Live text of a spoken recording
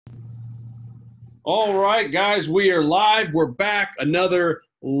All right, guys, we are live. We're back. Another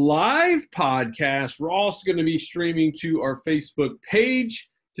live podcast. We're also going to be streaming to our Facebook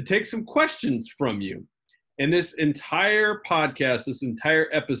page to take some questions from you. And this entire podcast, this entire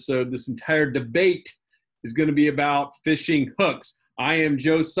episode, this entire debate is going to be about fishing hooks. I am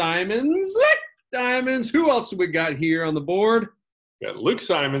Joe Simons. Lick Diamonds. Who else do we got here on the board? Got Luke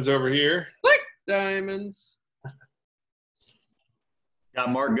Simons over here. Lick Diamonds.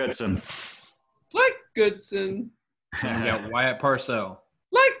 Got Mark Goodson. Like Goodson. And we got Wyatt Parcell.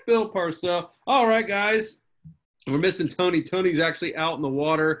 Like Bill Parcell. All right, guys. We're missing Tony. Tony's actually out in the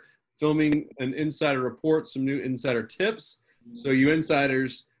water filming an insider report, some new insider tips. So you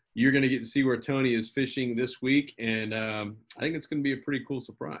insiders, you're going to get to see where Tony is fishing this week. And I think it's going to be a pretty cool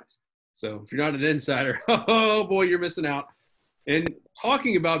surprise. So if you're not an insider, oh, boy, you're missing out. And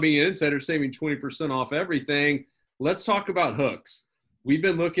talking about being an insider, saving 20% off everything, let's talk about hooks. We've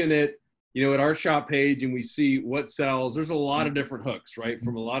been looking at at our shop page and we see what sells. There's a lot of different hooks, right?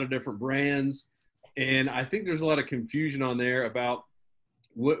 From a lot of different brands. And I think there's a lot of confusion on there about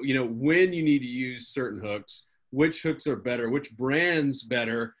what, when you need to use certain hooks, which hooks are better, which brands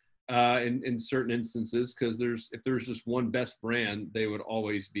better in certain instances. Cause if there's just one best brand, they would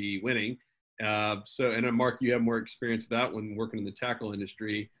always be winning. And Mark, you have more experience with that when working in the tackle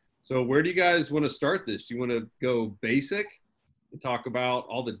industry. So where do you guys want to start this? Do you want to go basic? Talk about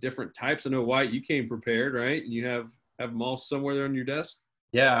all the different types. I know, Wyatt, you came prepared, right? And you have them all somewhere there on your desk?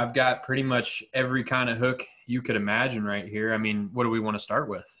 Yeah, I've got pretty much every kind of hook you could imagine right here. I mean, what do we want to start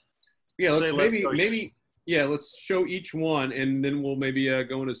with? Yeah, let's show each one, and then we'll maybe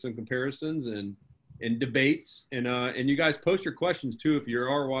go into some comparisons and debates. And you guys post your questions, too, if you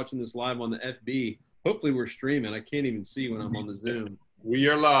are watching this live on the FB. Hopefully we're streaming. I can't even see when I'm on the Zoom. We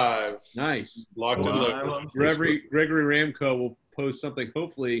are live. Nice. Locked and loaded. Gregory Ramco will post something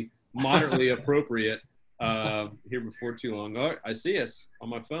hopefully moderately appropriate here before too long. Oh, I see us on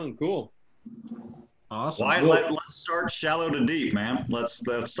my phone. Cool. Awesome. Why, let's start shallow to deep, man. Let's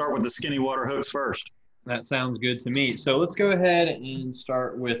start with the skinny water hooks first. That sounds good to me. So let's go ahead and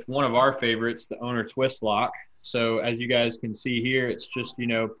start with one of our favorites, the Owner Twist Lock. So as you guys can see here, it's just,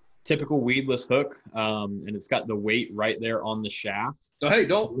 typical weedless hook, and it's got the weight right there on the shaft. So hey,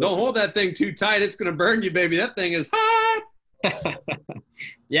 don't hold that thing too tight. It's gonna burn you, baby. That thing is hot.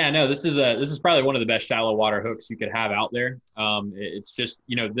 Yeah, no, this is probably one of the best shallow water hooks you could have out there. It's just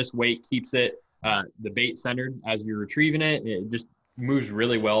this weight keeps it the bait centered as you're retrieving it. It just moves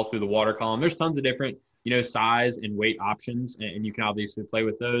really well through the water column. There's tons of different size and weight options, and you can obviously play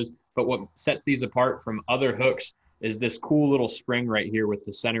with those. But what sets these apart from other hooks is this cool little spring right here with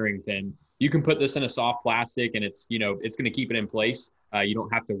the centering pin. You can put this in a soft plastic and it's going to keep it in place. You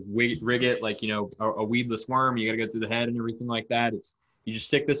don't have to rig it like, a weedless worm. You got to go through the head and everything like that. You just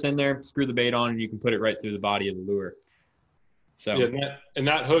stick this in there, screw the bait on, and you can put it right through the body of the lure. So yeah, and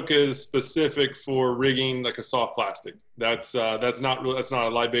that hook is specific for rigging like a soft plastic. That's not a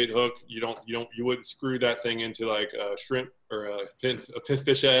live bait hook. You wouldn't screw that thing into like a shrimp or a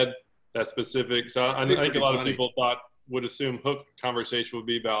fish head. That's specific. So I think a lot of people would assume hook conversation would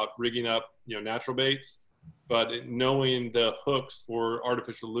be about rigging up, natural baits, but knowing the hooks for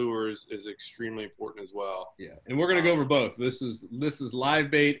artificial lures is extremely important as well. Yeah, and we're gonna go over both. This is live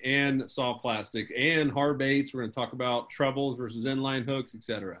bait and soft plastic and hard baits. We're gonna talk about trebles versus inline hooks,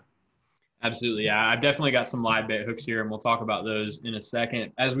 etc. Absolutely. Yeah, I've definitely got some live bait hooks here, and we'll talk about those in a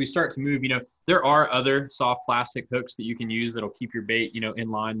second. As we start to move, there are other soft plastic hooks that you can use that'll keep your bait, in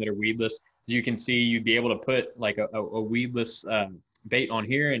line that are weedless. As you can see, you'd be able to put like a weedless bait on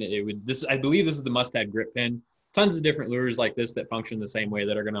here, and I believe this is the Mustad grip pin. Tons of different lures like this that function the same way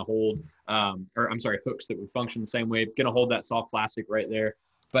that are going to hold, hooks that would function the same way, going to hold that soft plastic right there.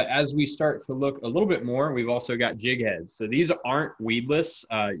 But as we start to look a little bit more, we've also got jig heads. So these aren't weedless.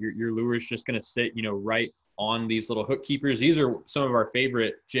 Your lure is just going to sit, right on these little hook keepers. These are some of our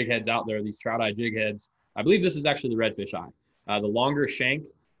favorite jig heads out there, these trout eye jig heads. I believe this is actually the redfish eye. The longer shank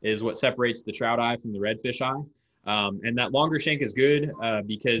is what separates the trout eye from the redfish eye. And that longer shank is good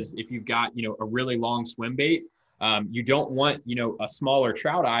because if you've got, a really long swim bait, you don't want, a smaller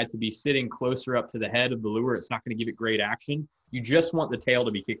trout eye to be sitting closer up to the head of the lure. It's not going to give it great action. You just want the tail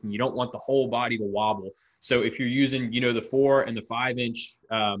to be kicking. You don't want the whole body to wobble. So if you're using, the 4 and the 5 inch,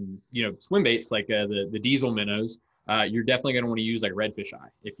 swim baits like the diesel minnows, you're definitely going to want to use like a redfish eye.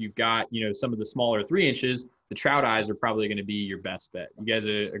 If you've got, some of the smaller 3 inches, the trout eyes are probably going to be your best bet. You guys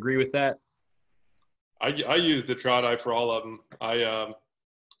agree with that? I use the trout eye for all of them. I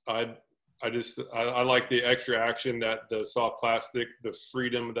like the extra action that the soft plastic, the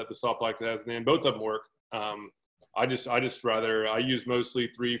freedom that the soft plastic has, and both of them work. I use mostly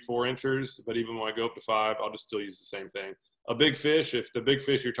 3-4 inchers, but even when I go up to 5, I'll just still use the same thing. A big fish, if the big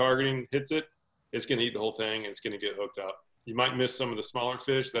fish you're targeting hits it, it's going to eat the whole thing and it's going to get hooked up. You might miss some of the smaller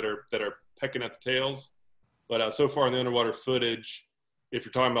fish that are pecking at the tails, but so far in the underwater footage, if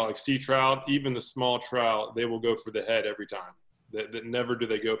you're talking about like sea trout, even the small trout, they will go for the head every time. That never do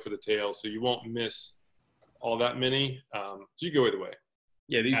they go for the tail, so you won't miss all that many. So you go either way.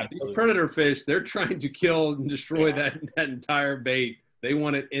 Yeah, these predator fish, they're trying to kill and destroy that entire bait. They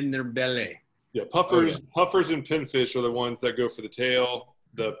want it in their belly. Yeah, puffers and pinfish are the ones that go for the tail.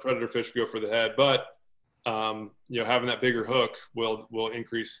 The predator fish go for the head, but having that bigger hook will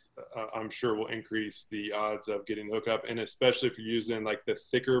increase. I'm sure will increase the odds of getting the hook up, and especially if you're using like the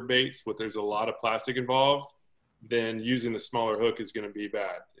thicker baits, where there's a lot of plastic involved, then using the smaller hook is going to be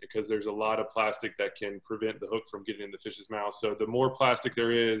bad because there's a lot of plastic that can prevent the hook from getting in the fish's mouth. So the more plastic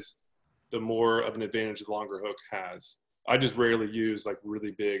there is, the more of an advantage the longer hook has. I just rarely use like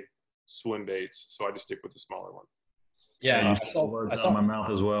really big swim baits, so I just stick with the smaller one. Yeah, I saw words out of my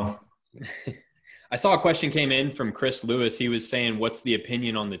mouth as well. I saw a question came in from Chris Lewis. He was saying, what's the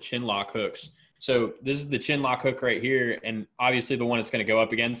opinion on the chin lock hooks? So this is the chin lock hook right here. And obviously the one it's going to go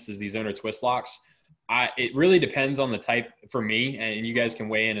up against is these owner twist locks. It really depends on the type for me, and you guys can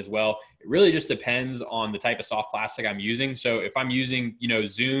weigh in as well. It really just depends on the type of soft plastic I'm using. So if I'm using,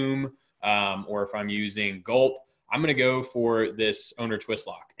 Zoom, or if I'm using Gulp, I'm going to go for this owner twist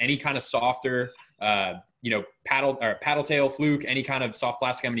lock. Any kind of softer, paddle tail, fluke, any kind of soft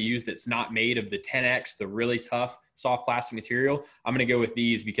plastic I'm going to use that's not made of the 10X, the really tough soft plastic material, I'm going to go with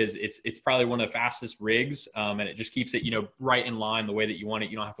these because it's probably one of the fastest rigs, and it just keeps it, right in line the way that you want it.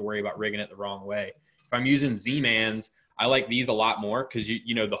 You don't have to worry about rigging it the wrong way. If I'm using Z-Mans, I like these a lot more because,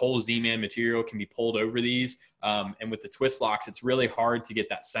 the whole Z-Man material can be pulled over these. And with the twist locks, it's really hard to get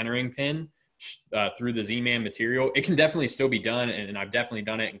that centering pin through the Z-Man material. It can definitely still be done, and I've definitely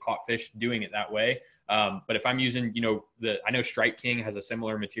done it and caught fish doing it that way. But if I'm using, I know Strike King has a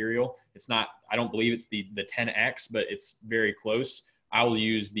similar material. It's not, I don't believe it's the 10X, but it's very close. I will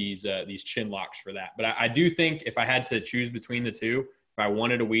use these chin locks for that. But I do think if I had to choose between the two, if I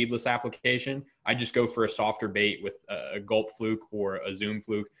wanted a weedless application, I'd just go for a softer bait with a Gulp fluke or a Zoom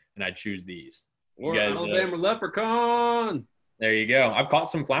fluke, and I'd choose these. Or Alabama leprechaun. There you go. I've caught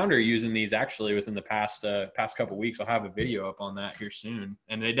some flounder using these actually within the past couple weeks. I'll have a video up on that here soon,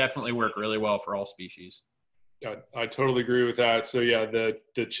 and they definitely work really well for all species. Yeah, I totally agree with that. So yeah,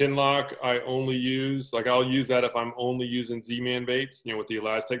 the chin lock I only use, like I'll use that if I'm only using Z-Man baits, with the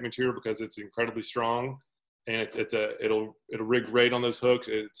Elastec material because it's incredibly strong. And it'll rig great on those hooks.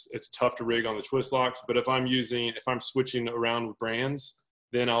 It's tough to rig on the twist locks. But if I'm switching around with brands,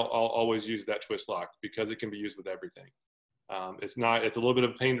 then I'll always use that twist lock because it can be used with everything. It's a little bit of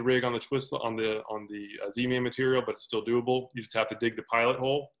a pain to rig on the Z-Man material, but it's still doable. You just have to dig the pilot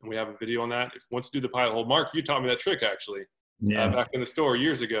hole, and we have a video on that. Once you do the pilot hole, Mark, you taught me that trick actually, back in the store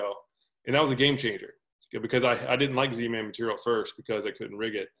years ago, and that was a game changer because I didn't like Z-Man material at first because I couldn't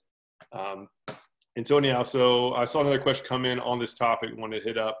rig it. And so anyhow, so I saw another question come in on this topic. Wanted to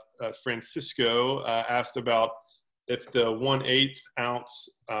hit up. Francisco asked about if the 1/8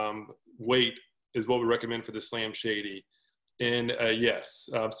 ounce weight is what we recommend for the Slam Shady. And yes,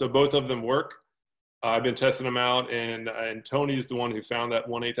 so both of them work. I've been testing them out, and Tony's the one who found that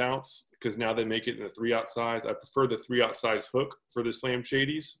 1/8 ounce because now they make it in a 3/0 size. I prefer the 3/0 size hook for the Slam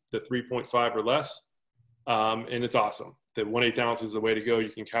Shadies, the 3.5 or less, and it's awesome. The 1/8 ounce is the way to go. You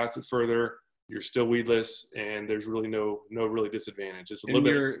can cast it further. You're still weedless, and there's really no really disadvantage. It's a little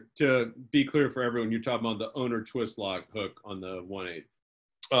bit. To be clear for everyone, you're talking about the owner twist lock hook on the 1/8.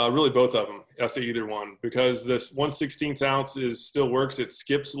 Really both of them. I say either one because this 1/16 ounce still works. It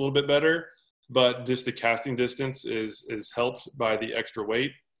skips a little bit better, but just the casting distance is helped by the extra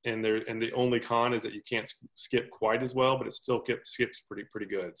weight. And the only con is that you can't skip quite as well, but it still skips pretty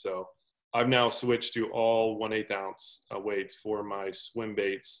good. So I've now switched to all 1/8 ounce weights for my swim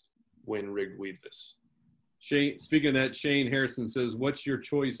baits when rigged weedless. Shane, speaking of that, Shane Harrison says, "What's your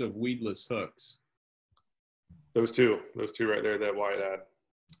choice of weedless hooks?" Those two right there that Wyatt had.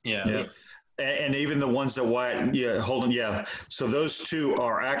 Yeah. And even the ones that Wyatt, So those two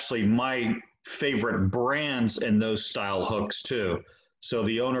are actually my favorite brands in those style hooks too. So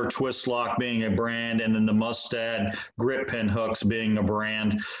the owner twist lock being a brand, and then the Mustad grip pin hooks being a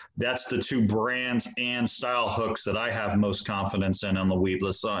brand. That's the two brands and style hooks that I have most confidence in on the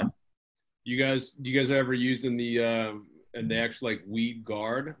weedless side. Do you guys ever using the actual like weed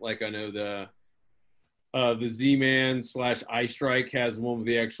guard? Like I know the Z-Man / Ice Strike has one with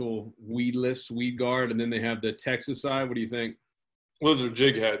the actual weedless weed guard, and then they have the Texas side. What do you think? Those are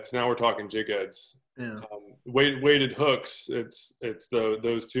jig heads. Now we're talking jig heads. Yeah. weighted hooks, it's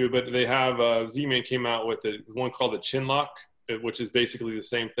those two. But they have Z-Man came out with one called the Chin Lock, which is basically the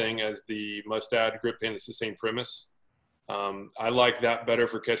same thing as the Mustad grip pin. It's the same premise. I like that better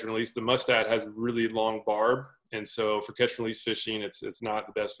for catch and release. The Mustad has really long barb, and so for catch and release fishing, it's not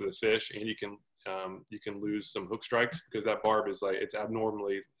the best for the fish, and you can lose some hook strikes because that barb is like it's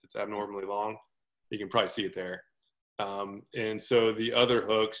abnormally long. You can probably see it there. And so the other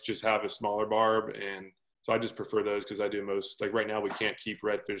hooks just have a smaller barb, and so I just prefer those because I do most, like right now we can't keep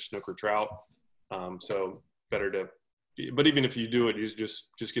redfish, snook, or trout, so better to. But even if you do it, you just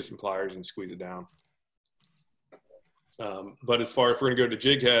get some pliers and squeeze it down. But as far as if we're going to go to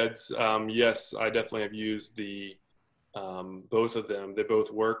jig heads, yes, I definitely have used the both of them. They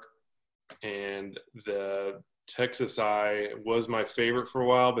both work, and the Texas Eye was my favorite for a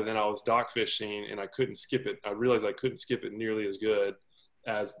while, but then I was dock fishing and I couldn't skip it. I realized I couldn't skip it nearly as good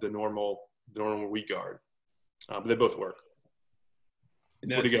as the normal weed guard, but they both work.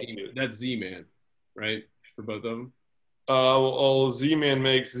 And that's Z-Man, right? For both of them.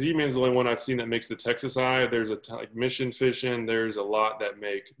 Z-Man's the only one I've seen that makes the Texas Eye. There's like Mission Fishing. There's a lot that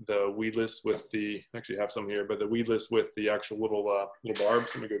make the weedless with the, actually have some here, but the weedless with the actual little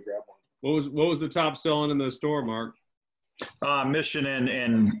barbs. Let me go grab one. What was the top selling in the store, Mark? Mission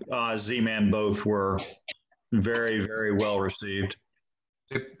and Z-Man both were very, very well received.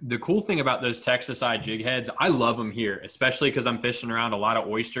 The cool thing about those Texas Eye jig heads, I love them here, especially because I'm fishing around a lot of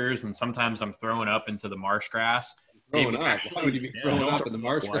oysters, and sometimes I'm throwing up into the marsh grass. Throwing up? Why would you be throwing up in the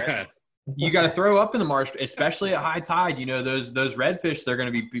marsh grass? You got to throw up in the marsh, especially at high tide. You know, those redfish, they're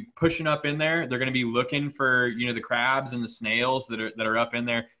going to be pushing up in there. They're going to be looking for, you know, the crabs and the snails that are up in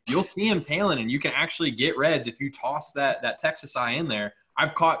there. You'll see them tailing, and you can actually get reds if you toss that Texas Eye in there.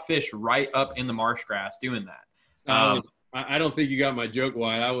 I've caught fish right up in the marsh grass doing that. I don't think you got my joke,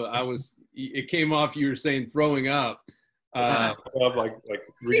 Wyatt. I was. It came off. You were saying throwing up. Like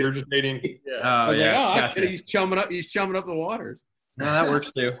regurgitating. I was like, gotcha. He's chumming up. He's chumming up the waters. No, that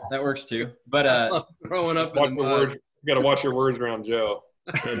works too. But throwing up watch in the your mud. words. You got to watch your words around Joe.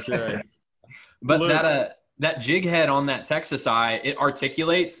 That's right. But that jig head on that Texas Eye, it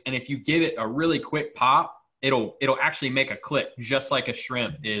articulates, and if you give it a really quick pop, it'll actually make a click, just like a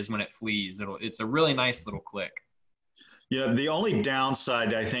shrimp is when it flees. It's a really nice little click. Yeah, the only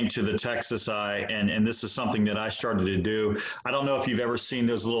downside, I think, to the Texas Eye, and this is something that I started to do, I don't know if you've ever seen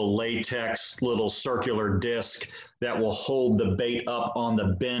those little latex, little circular disc that will hold the bait up on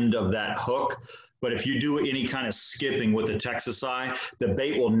the bend of that hook. But if you do any kind of skipping with the Texas Eye, the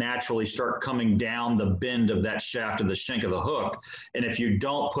bait will naturally start coming down the bend of that shaft of the shank of the hook. And if you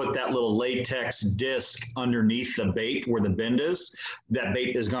don't put that little latex disc underneath the bait where the bend is, that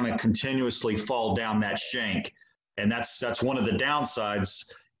bait is going to continuously fall down that shank. And that's one of the downsides.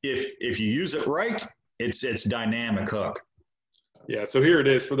 If you use it right, it's dynamic hook. Yeah, so here it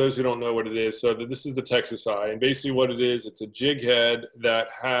is for those who don't know what it is. So this is the Texas Eye, and basically what it is, it's a jig head that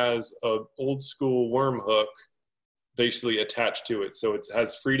has an old school worm hook basically attached to it. So it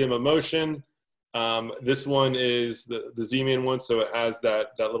has freedom of motion. This one is the Z-Man one, so it has that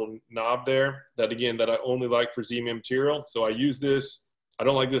little knob there. That again, that I only like for Z-Man material. So I use this. I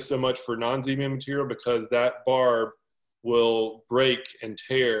don't like this so much for non-Z-Man material because that barb will break and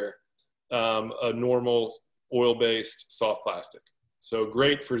tear a normal oil-based soft plastic. So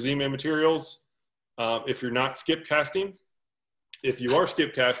great for Z-Man materials. If you're not skip casting, if you are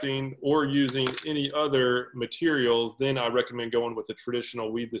skip casting or using any other materials, then I recommend going with the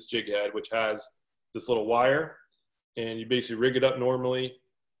traditional weedless jig head, which has this little wire, and you basically rig it up normally.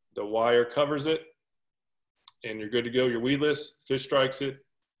 The wire covers it, and you're good to go. You're weedless, fish strikes it,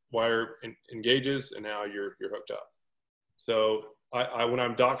 wire engages, and now you're hooked up. So when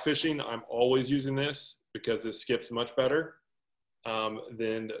I'm dock fishing, I'm always using this because this skips much better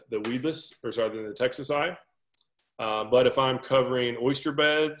than the weedless, than the Texas Eye. But if I'm covering oyster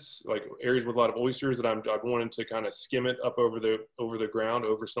beds, like areas with a lot of oysters that I'm wanting to kind of skim it up over the ground,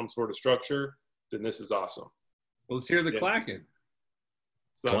 over some sort of structure, then this is awesome. Well, let's hear the clacking.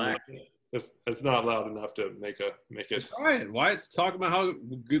 It's not loud enough to make it. All right, Wyatt's talking about how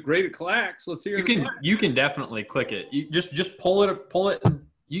great it clacks. Let's hear it. You can definitely click it. You just pull it, and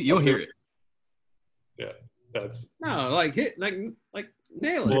you'll hear it. Yeah, that's nail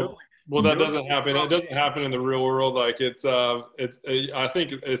it. Well, that doesn't happen. It doesn't happen in the real world. Like I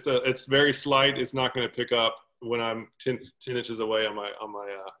think it's very slight. It's not going to pick up when I'm 10 inches away on my.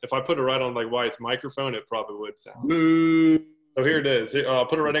 If I put it right on like Wyatt's microphone, it probably would sound. Boo. So here it is. I'll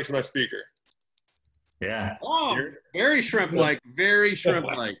put it right next to my speaker. Yeah. Oh, very shrimp-like. Very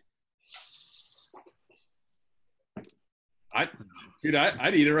shrimp-like. I'd eat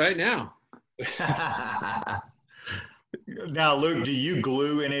it right now. Now, Luke, do you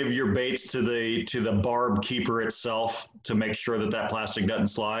glue any of your baits to the barb keeper itself to make sure that that plastic doesn't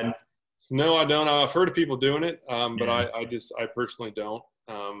slide? No, I don't. I've heard of people doing it, but Yeah. I personally don't.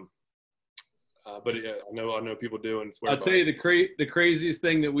 But yeah, I know people do and swear I'll by tell it. you the craziest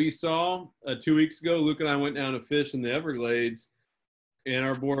thing that we saw 2 weeks ago. Luke and I went down to fish in the Everglades, and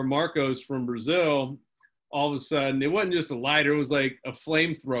our boy Marcos from Brazil, all of a sudden, it wasn't just a lighter; it was like a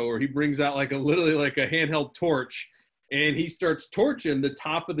flamethrower. He brings out literally like a handheld torch, and he starts torching the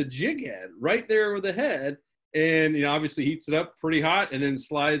top of the jig head right there with the head, and obviously heats it up pretty hot, and then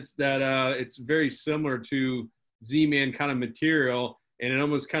slides that. It's very similar to Z-Man kind of material. And it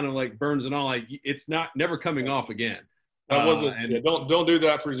almost kind of like burns it all. Like it's never coming off again. That wasn't. And Yeah, don't do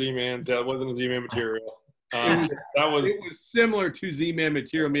that for Z-Man. That wasn't a Z-Man material. it was similar to Z-Man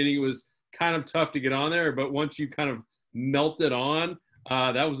material, meaning it was kind of tough to get on there. But once you kind of melt it on,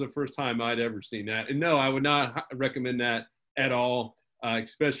 that was the first time I'd ever seen that. And no, I would not recommend that at all,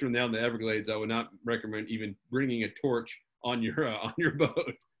 especially when down in the Everglades. I would not recommend even bringing a torch on your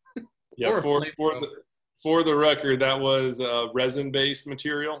boat. Yeah, for the record, that was resin-based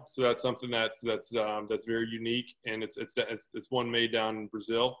material, so that's something that's very unique, and it's one made down in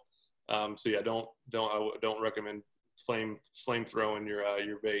Brazil. So yeah, don't recommend flame throwing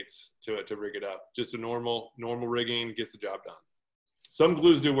your baits to rig it up. Just a normal rigging gets the job done. Some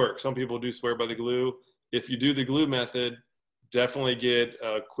glues do work. Some people do swear by the glue. If you do the glue method, definitely get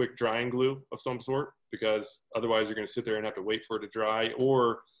a quick drying glue of some sort, because otherwise you're going to sit there and have to wait for it to dry.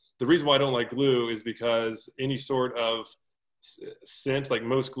 Or the reason why I don't like glue is because any sort of scent, like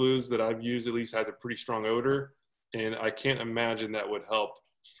most glues that I've used at least, has a pretty strong odor, and I can't imagine that would help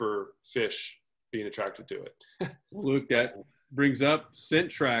for fish being attracted to it. Luke, that brings up scent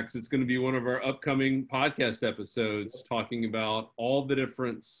tracks. It's going to be one of our upcoming podcast episodes, talking about all the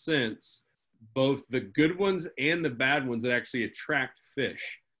different scents, both the good ones and the bad ones that actually attract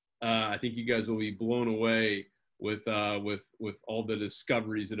fish. I think you guys will be blown away with all the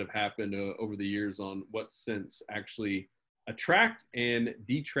discoveries that have happened over the years on what scents actually attract and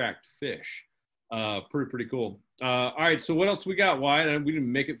detract fish. Pretty cool. All right, so what else we got, Wyatt? We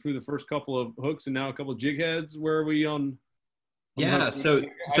didn't make it through the first couple of hooks and now a couple of jig heads. Where are we on? Yeah, so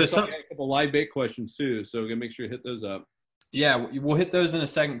I saw a couple live bait questions too, so we're gonna make sure you hit those up. Yeah, we'll hit those in a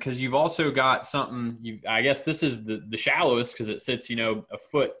second, because you've also got something. I guess this is the shallowest, because it sits a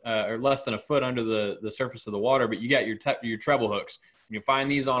foot or less than a foot under the surface of the water. But you got your treble hooks. And you'll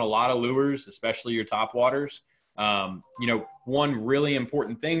find these on a lot of lures, especially your top waters. One really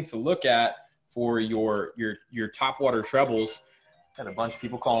important thing to look at for your top water trebles. Got a bunch of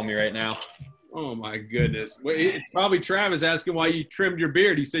people calling me right now. Oh my goodness! It's probably Travis asking why you trimmed your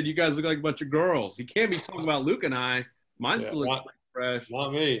beard. He said you guys look like a bunch of girls. He can't be talking about Luke and I. Mine still looks fresh.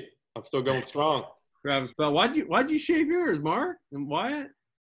 Not me. I'm still going strong. Travis, but why'd you shave yours, Mark and Wyatt?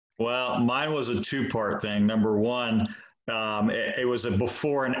 Well, mine was a two-part thing. Number one, it was a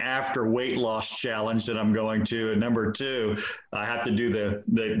before and after weight loss challenge that I'm going to, and number two, I have to do the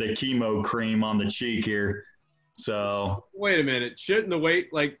chemo cream on the cheek here. So wait a minute,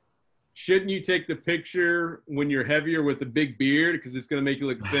 shouldn't you take the picture when you're heavier with the big beard, because it's going to make you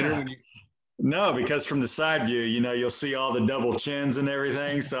look thinner when you? No, because from the side view, you'll see all the double chins and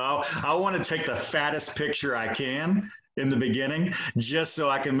everything. So I want to take the fattest picture I can in the beginning, just so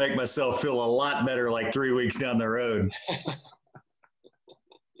I can make myself feel a lot better like 3 weeks down the road.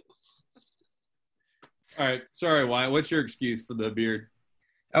 All right. Sorry, Wyatt. What's your excuse for the beard?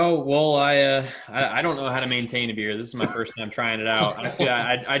 Oh, well, I don't know how to maintain a beard. This is my first time trying it out.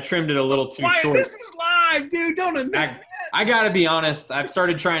 I trimmed it a little too short. This is live, dude. Don't admit I got to be honest. I've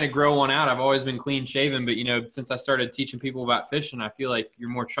started trying to grow one out. I've always been clean shaven, but since I started teaching people about fishing, I feel like you're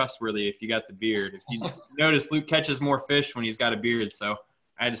more trustworthy if you got the beard. If you notice, Luke catches more fish when he's got a beard, so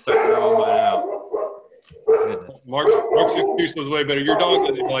I had to start growing mine out. Goodness. Mark's excuse was way better. Your dog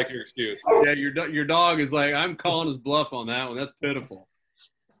doesn't like your excuse. Yeah, your dog is like, I'm calling his bluff on that one. That's pitiful.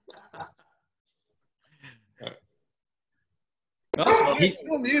 Oh, he's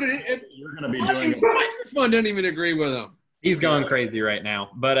still muted. You're going to be doing it. Microphone didn't even agree with him. He's going crazy right now.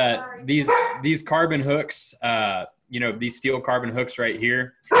 But these carbon hooks, these steel carbon hooks right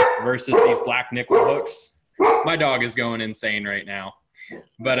here versus these black nickel hooks. My dog is going insane right now.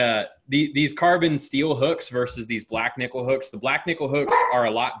 But these carbon steel hooks versus these black nickel hooks, the black nickel hooks are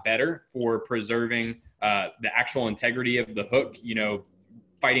a lot better for preserving the actual integrity of the hook,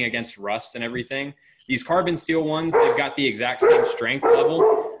 fighting against rust and everything. These carbon steel ones, they've got the exact same strength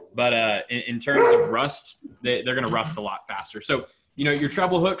level, but in terms of rust, they're going to rust a lot faster. So, your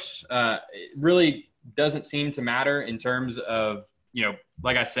treble hooks, it really doesn't seem to matter in terms of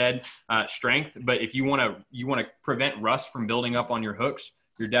like I said, strength. But if you want to prevent rust from building up on your hooks,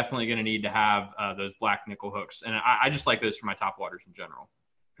 you're definitely going to need to have those black nickel hooks. And I just like those for my top waters in general.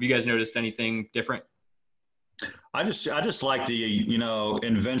 Have you guys noticed anything different? I just like the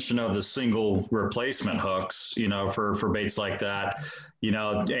invention of the single replacement hooks, for baits like that,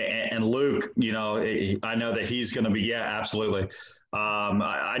 and Luke, I know that he's going to be, yeah, absolutely.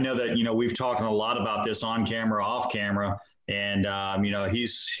 I know that we've talked a lot about this on camera, off camera, and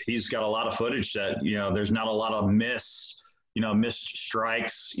he's got a lot of footage that there's not a lot of missed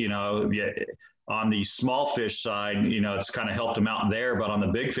strikes, yeah, on the small fish side, it's kind of helped him out there, but on the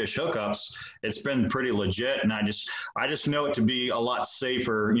big fish hookups, it's been pretty legit. And I just know it to be a lot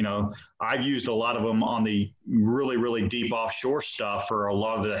safer. I've used a lot of them on the really, really deep offshore stuff for a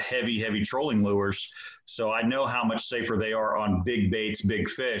lot of the heavy trolling lures. So I know how much safer they are on big baits, big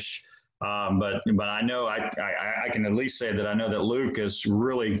fish. But I know I can at least say that I know that Luke has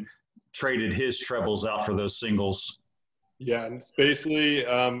really traded his trebles out for those singles. Yeah, and it's basically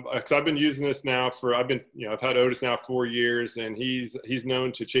because I've been using this now I've had Otis now 4 years, and he's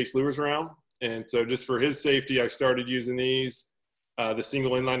known to chase lures around, and so just for his safety, I started using these the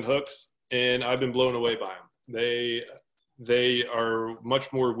single inline hooks, and I've been blown away by them. They are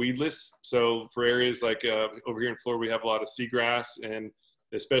much more weedless. So for areas like over here in Florida, we have a lot of seagrass, and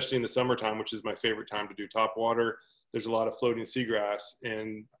especially in the summertime, which is my favorite time to do top water, there's a lot of floating seagrass,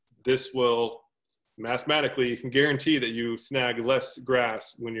 and this will mathematically, you can guarantee that you snag less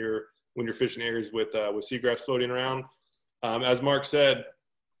grass when you're fishing areas with seagrass floating around. As Mark said,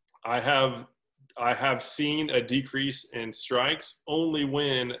 I have seen a decrease in strikes only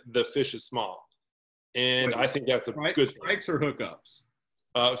when the fish is small, and I think that's a good strikes or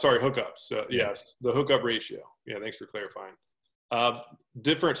hookups. Sorry, hookups. Yes, the hookup ratio. Yeah, thanks for clarifying.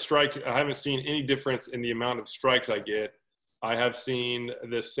 Different strike. I haven't seen any difference in the amount of strikes I get. I've seen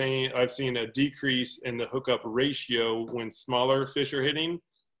a decrease in the hookup ratio when smaller fish are hitting,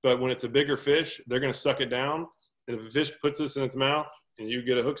 but when it's a bigger fish, they're going to suck it down. And if a fish puts this in its mouth and you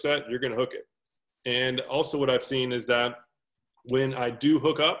get a hook set, you're going to hook it. And also what I've seen is that when I do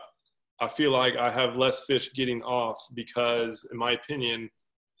hook up, I feel like I have less fish getting off because, in my opinion,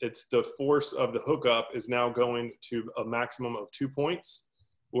 it's the force of the hookup is now going to a maximum of 2 points.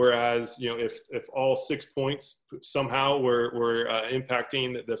 Whereas, if all 6 points somehow were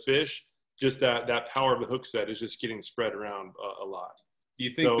impacting the fish, just that power of the hook set is just getting spread around a lot. Do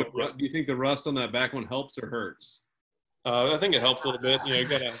you think the rust on that back one helps or hurts? I think it helps a little bit. You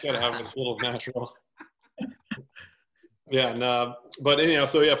gotta have a little natural. Yeah, no. But anyhow,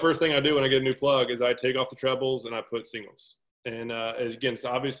 so yeah, first thing I do when I get a new plug is I take off the trebles and I put singles. And again, it's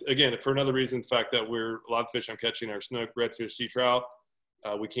obvious. Again, for another reason, the fact that a lot of fish I'm catching are snook, redfish, sea trout.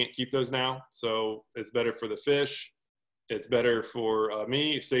 We can't keep those now, so it's better for the fish. It's better for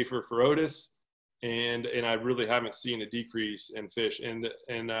me, safer for Otis, and I really haven't seen a decrease in fish.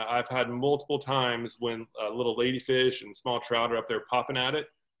 And I've had multiple times when little ladyfish and small trout are up there popping at it,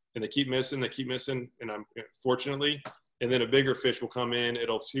 and they keep missing, and I'm fortunately, and then a bigger fish will come in.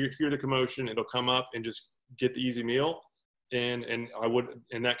 It'll hear the commotion, it'll come up and just get the easy meal. And I would,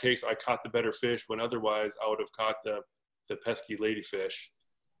 in that case, I caught the better fish when otherwise I would have caught the pesky ladyfish.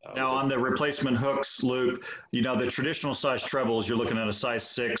 Now on the replacement hooks, Luke, the traditional size trebles, you're looking at a size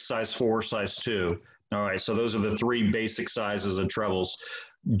 6, size 4, size 2. All right, so those are the 3 basic sizes of trebles.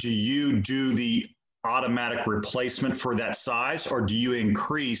 Do you do the automatic replacement for that size, or do you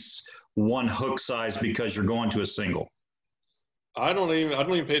increase one hook size because you're going to a single? I don't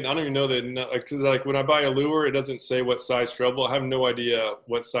even know that, because like when I buy a lure, it doesn't say what size treble. I have no idea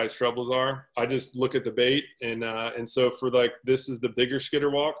what size trebles are. I just look at the bait, and so for like this is the bigger skitter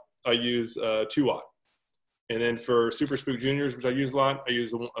walk, I use 2-aught, and then for Super Spook Juniors, which I use a lot, I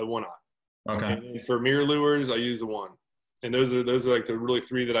use a 1-aught. Okay. And then for mirror lures, I use a 1, and those are like the really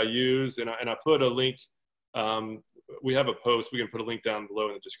 3 that I use, and I put a link. We have a post. We can put a link down below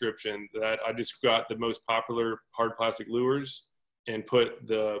in the description that I just got the most popular hard plastic lures and put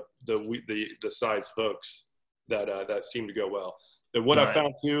the size hooks that seem to go well. And what I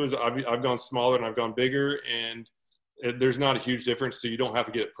found too is I've gone smaller and I've gone bigger, and there's not a huge difference. So you don't have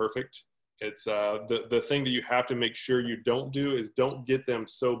to get it perfect. It's the thing that you have to make sure you don't do is don't get them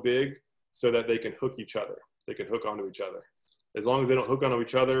so big so that they can hook each other. They can hook onto each other. As long as they don't hook onto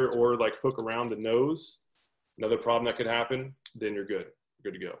each other or like hook around the nose, another problem that could happen, then you're good.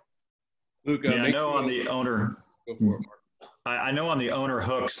 You're good to go. Luke, I know on the owner. Go for it, Mark. I know on the owner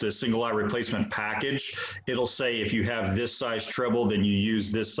hooks, the single eye replacement package, it'll say if you have this size treble, then you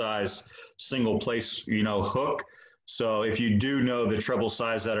use this size single place, hook. So if you do know the treble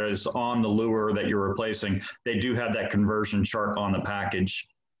size that is on the lure that you're replacing, they do have that conversion chart on the package.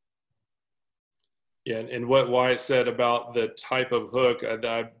 Yeah, and what Wyatt said about the type of hook,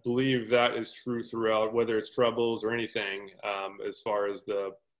 I believe that is true throughout, whether it's trebles or anything, as far as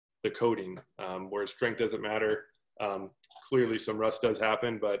the coating, where strength doesn't matter. Clearly some rust does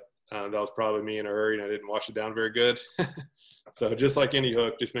happen, but that was probably me in a hurry and I didn't wash it down very good. So just like any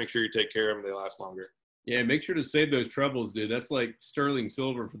hook, just make sure you take care of them. They last longer. Yeah, make sure to save those trebles, dude. That's like sterling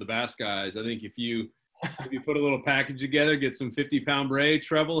silver for the bass guys. I think if you put a little package together, get some 50-pound braid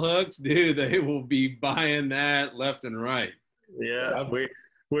treble hooks, dude, they will be buying that left and right. Yeah, we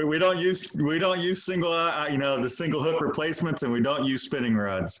don't use single the single hook replacements, and we don't use spinning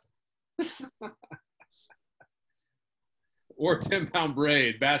rods. Or 10-pound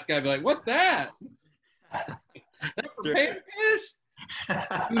braid. Bass guy be like, "What's that? That for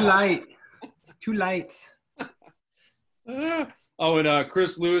panfish? Too light. It's too light. Oh, and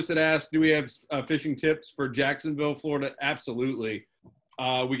Chris Lewis had asked, do we have fishing tips for Jacksonville, Florida? Absolutely.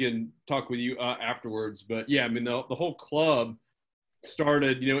 We can talk with you afterwards. But, yeah, I mean, the whole club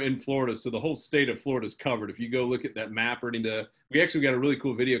started, in Florida. So the whole state of Florida is covered. If you go look at that map, we actually got a really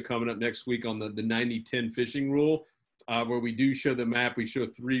cool video coming up next week on the 90-10 fishing rule, where we do show the map. We show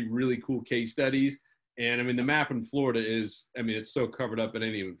 3 really cool case studies. And, I mean, the map in Florida is, it's so covered up it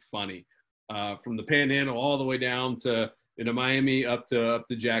ain't even funny. From the Panhandle all the way down to Miami up to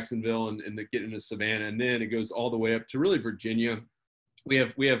Jacksonville and getting into Savannah, and then it goes all the way up to really Virginia. We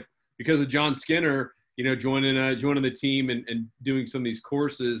have because of John Skinner, joining the team and doing some of these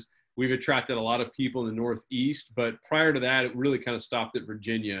courses, we've attracted a lot of people in the Northeast. But prior to that, it really kind of stopped at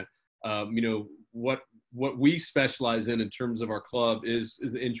Virginia. What we specialize in terms of our club is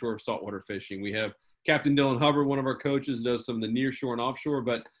the inshore saltwater fishing. We have Captain Dylan Hubbard, one of our coaches, does some of the nearshore and offshore,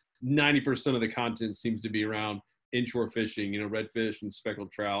 but 90% of the content seems to be around inshore fishing, redfish and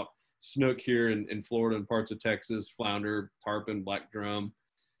speckled trout, snook here in Florida and parts of Texas, flounder, tarpon, black drum,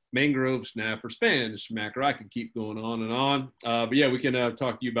 mangrove, snapper, Spanish mackerel. I could keep going on and on. But yeah, we can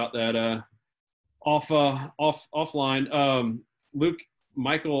talk to you about that offline. Luke,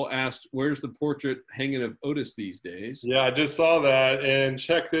 Michael asked, where's the portrait hanging of Otis these days? Yeah, I just saw that, and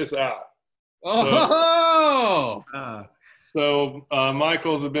check this out. Oh! So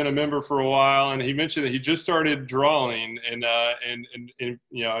Michael's been a member for a while, and he mentioned that he just started drawing, and I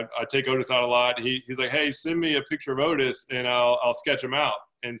take Otis out a lot. He's like, hey, send me a picture of Otis, and I'll sketch him out.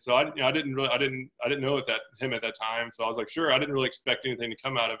 And so I didn't know him at that time, so I was like, sure. I didn't really expect anything to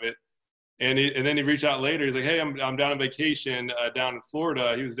come out of it. And then he reached out later. He's like, hey, I'm down on vacation down in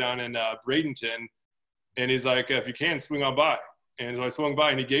Florida. He was down in Bradenton, and he's like, if you can, swing on by. And so I swung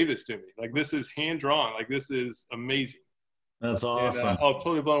by, and he gave this to me. Like, this is hand drawn. Like, this is amazing. That's awesome. And, I was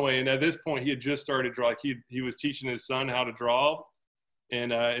totally blown away. And at this point, he had just started drawing. He was teaching his son how to draw,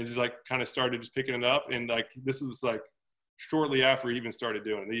 and just like kind of started just picking it up. And like this was like shortly after he even started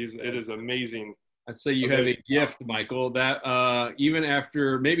doing these. It is amazing. I'd say you have a gift, Michael. That even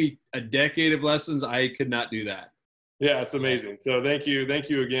after maybe a decade of lessons, I could not do that. Yeah, it's amazing. So thank you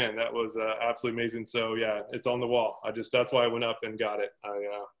again. That was absolutely amazing. So yeah, it's on the wall. That's why I went up and got it.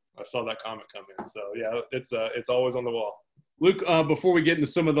 I saw that comment come in. So yeah, it's always on the wall. Luke, before we get into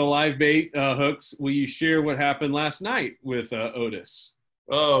some of the live bait hooks, will you share what happened last night with Otis?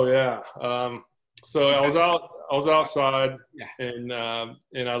 Oh yeah. So I was outside, and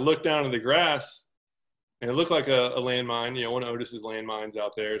I looked down at the grass, and it looked like a landmine, one of Otis's landmines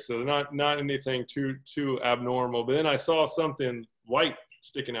out there. So not anything too abnormal. But then I saw something white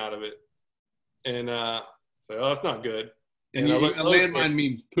sticking out of it, and so that's not good. And a landmine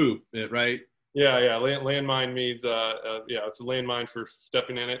means poop, right? Yeah. Landmine means it's a landmine for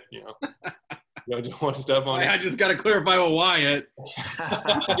stepping in it. You don't want to step on it. I just got to clarify with Wyatt.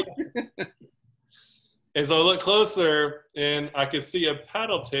 And so I looked closer, and I could see a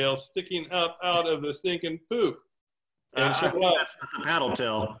paddle tail sticking up out of the stinking poop. And I hope that's not the paddle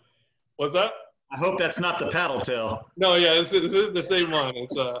tail. What's that? I hope that's not the paddle tail. No, yeah, this is the same one.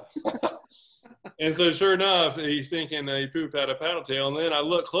 It's and so sure enough, he's thinking he pooped out a paddle tail. And then I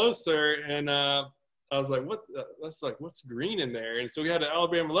looked closer, and I was like, what's green in there? And so we had an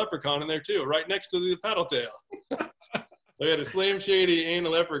Alabama leprechaun in there too, right next to the paddle tail. We had a Slim Shady and a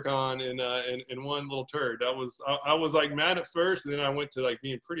leprechaun in one little turd. I was like mad at first, and then I went to like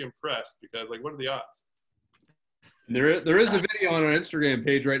being pretty impressed because like, what are the odds? There is a video on our Instagram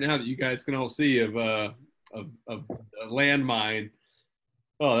page right now that you guys can all see of a landmine.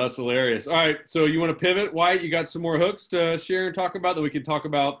 Oh, that's hilarious. All right, so you want to pivot, Wyatt? You got some more hooks to share and talk about that we can talk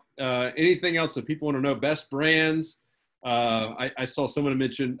about anything else that people want to know? Best brands, I saw someone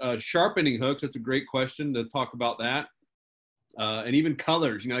mention sharpening hooks. That's a great question to talk about that. And even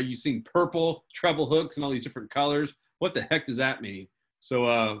colors. You know, you've seen purple treble hooks and all these different colors. What the heck does that mean?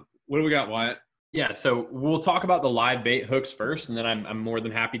 So what do we got, Wyatt? Yeah, so we'll talk about the live bait hooks first, and then I'm more than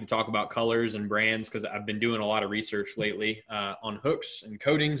happy to talk about colors and brands because I've been doing a lot of research lately on hooks and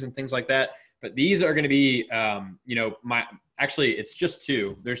coatings and things like that. But these are going to be, actually it's just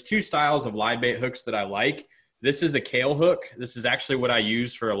two. There's two styles of live bait hooks that I like. This is a kale hook. This is actually what I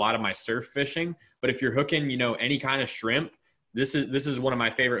use for a lot of my surf fishing. But if you're hooking, any kind of shrimp, this is one of my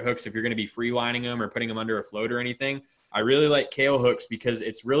favorite hooks if you're going to be free lining them or putting them under a float or anything. I really like kale hooks because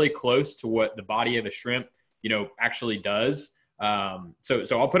it's really close to what the body of a shrimp, actually does. So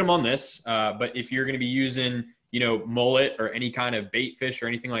I'll put them on this. But if you're going to be using, mullet or any kind of bait fish or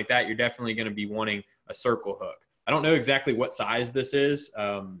anything like that, you're definitely going to be wanting a circle hook. I don't know exactly what size this is,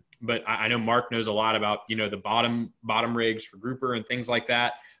 but I know Mark knows a lot about, the bottom rigs for grouper and things like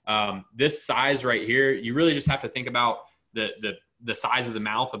that. This size right here, you really just have to think about the size of the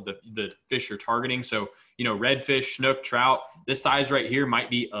mouth of the fish you're targeting. So, redfish, snook, trout, this size right here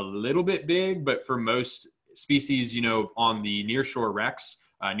might be a little bit big, but for most species, on the nearshore wrecks,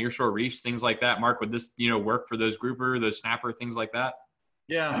 nearshore reefs, things like that, Mark, would this, work for those grouper, those snapper, things like that?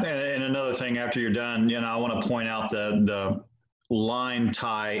 Yeah, and another thing after you're done, I want to point out the line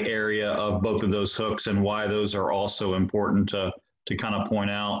tie area of both of those hooks and why those are also important to kind of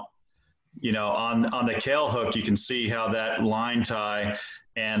point out. On the kale hook, you can see how that line tie,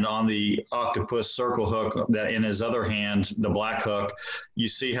 and on the octopus circle hook that in his other hand, the black hook, you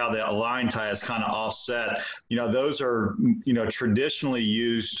see how the line tie is kind of offset. Those are, traditionally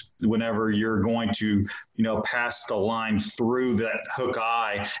used whenever you're going to, pass the line through that hook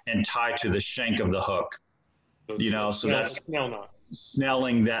eye and tie to the shank of the hook. So that's snell knot.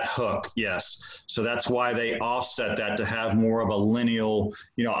 Snelling that hook, yes. So that's why they offset that to have more of a lineal,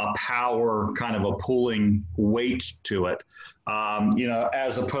 a power kind of a pulling weight to it.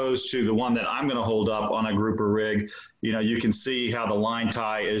 As opposed to the one that I'm going to hold up on a grouper rig, you can see how the line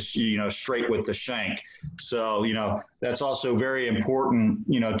tie is, straight with the shank. So, that's also very important,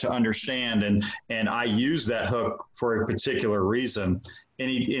 to understand. And I use that hook for a particular reason.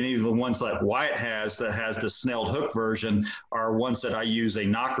 Any of the ones that Wyatt has that has the snelled hook version are ones that I use a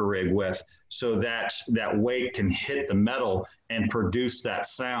knocker rig with, so that weight can hit the metal and produce that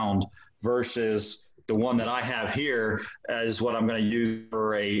sound, versus the one that I have here is what I'm going to use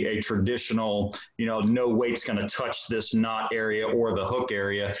for a traditional, no weight's going to touch this knot area or the hook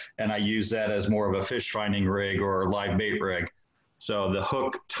area. And I use that as more of a fish finding rig or a live bait rig. So the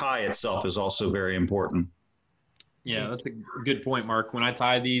hook tie itself is also very important. Yeah, that's a good point, Mark. When I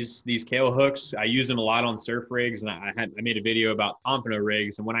tie these kale hooks, I use them a lot on surf rigs, and I made a video about pompano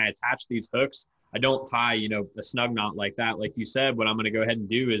rigs. And when I attach these hooks, I don't tie, a snug knot like that. Like you said, what I'm going to go ahead and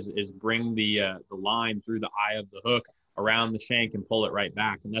do is bring the line through the eye of the hook around the shank and pull it right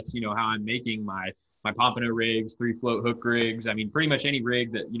back. And that's, how I'm making my pompano rigs, 3-float hook rigs. I mean, pretty much any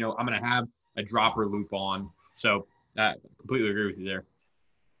rig that, I'm going to have a dropper loop on. So I completely agree with you there.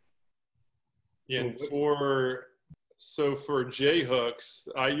 Yeah, and for J hooks,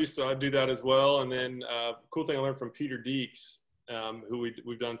 I used to do that as well. And then cool thing I learned from Peter Deeks, who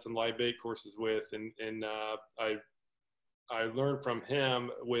we've done some live bait courses with, and I learned from him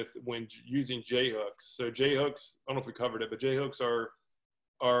when using J hooks. So J hooks, I don't know if we covered it, but J hooks are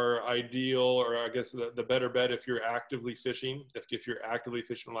ideal, or I guess the better bet if you're actively fishing. If you're actively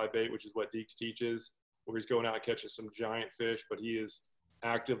fishing live bait, which is what Deeks teaches, where he's going out and catching some giant fish, but he is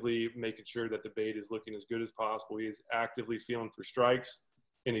actively making sure that the bait is looking as good as possible. He is actively feeling for strikes,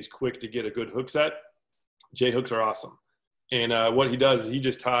 and he's quick to get a good hook set. J hooks are awesome. And what he does is he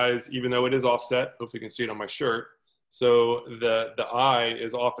just ties, even though it is offset, hopefully you can see it on my shirt, so the eye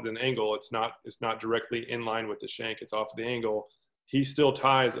is off at an angle. It's not directly in line with the shank. It's off at the angle. He still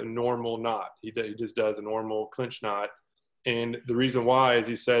ties a normal knot. He just does a normal clinch knot. And the reason why is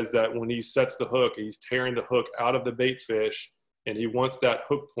he says that when he sets the hook, he's tearing the hook out of the bait fish, and he wants that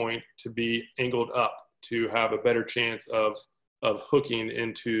hook point to be angled up to have a better chance of hooking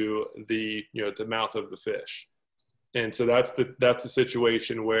into the mouth of the fish. And so that's the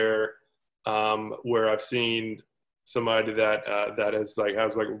situation where I've seen somebody that has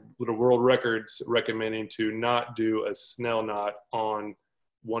little world records recommending to not do a snell knot on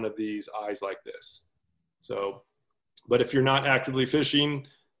one of these eyes like this. So, but if you're not actively fishing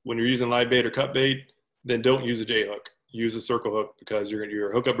when you're using live bait or cut bait, then don't use a J hook. Use a circle hook, because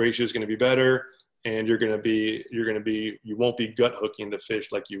your hookup ratio is going to be better, and you won't be gut hooking the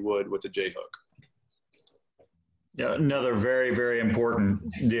fish like you would with a J hook. Yeah, another very, very important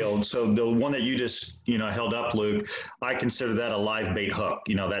deal. So the one that you just, held up, Luke, I consider that a live bait hook,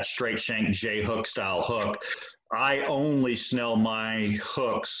 that straight shank J hook style hook. I only snell my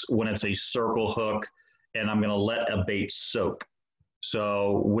hooks when it's a circle hook and I'm going to let a bait soak.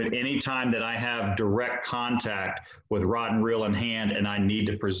 So when any time that I have direct contact with rod and reel in hand and I need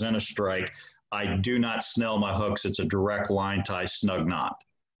to present a strike, I do not snell my hooks. It's a direct line tie snug knot.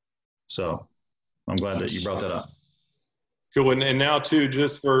 So I'm glad that you brought that up. Cool. And now too,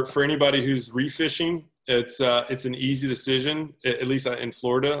 just for anybody who's reef fishing, it's an easy decision. At least in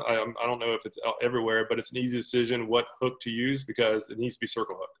Florida, I don't know if it's everywhere, but it's an easy decision what hook to use because it needs to be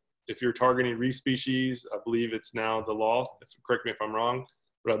circle hook. If you're targeting reef species, I believe it's now the law. Correct me if I'm wrong,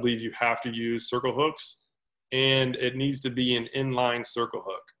 but I believe you have to use circle hooks, and it needs to be an inline circle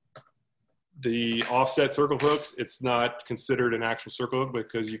hook. The offset circle hooks, it's not considered an actual circle hook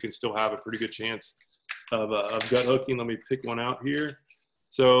because you can still have a pretty good chance of gut hooking. Let me pick one out here.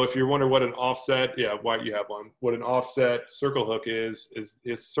 So if you're wondering what an offset, White, you have one. What an offset circle hook is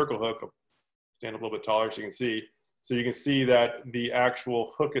circle hook. I'll stand up a little bit taller so you can see. So you can see that the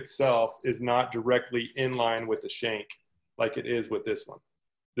actual hook itself is not directly in line with the shank like it is with this one.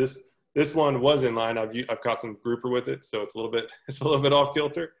 This one was in line. I've caught some grouper with it, so it's a little bit off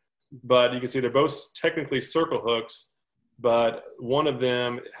kilter. But you can see they're both technically circle hooks, but one of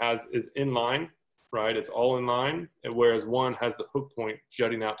them is in line. Right, it's all in line, whereas one has the hook point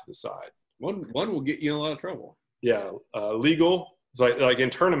jutting out to the side. One will get you in a lot of trouble. Yeah, legal. It's like in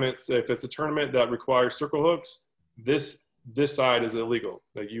tournaments, if it's a tournament that requires circle hooks, this side is illegal.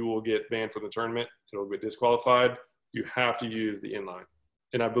 Like you will get banned from the tournament. It'll get disqualified. You have to use the inline.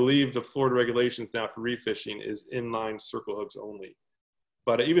 And I believe the Florida regulations now for reef fishing is inline circle hooks only.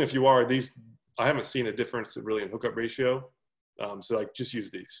 But even if you are, I haven't seen a difference really in hookup ratio. So like just use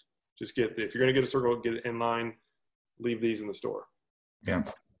these. Just if you're going to get a circle, get it in line, leave these in the store. Yeah.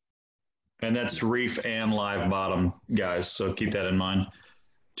 And that's reef and live bottom, guys. So keep that in mind.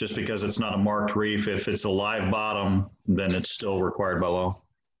 Just because it's not a marked reef, if it's a live bottom, then it's still required by law.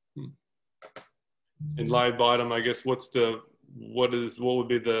 In live bottom, I guess what would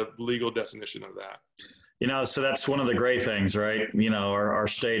be the legal definition of that? So that's one of the great things, right? Our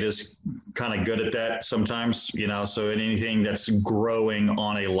state is kind of good at that sometimes, so anything that's growing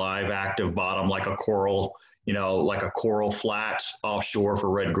on a live active bottom, like a coral, like a coral flat offshore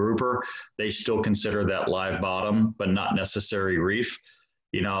for red grouper, they still consider that live bottom, but not necessary reef.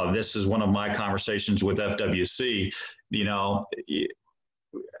 This is one of my conversations with FWC,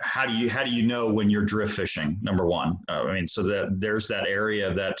 how do you know when you're drift fishing? Number one, so that there's that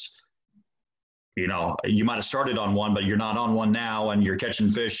area that, you might have started on one, but you're not on one now and you're catching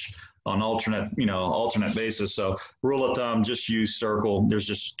fish on alternate basis. So rule of thumb, just use circle. There's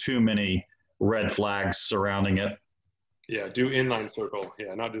just too many red flags surrounding it. Yeah, do inline circle.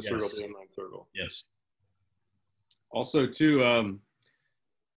 Yeah, not just circle, but inline circle. Yes. Also, too,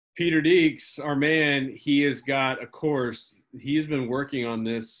 Peter Deeks, our man, he has got a course. He has been working on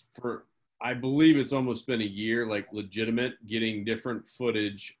this for, I believe it's almost been a year, like legitimate, getting different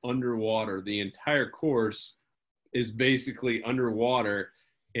footage underwater. The entire course is basically underwater,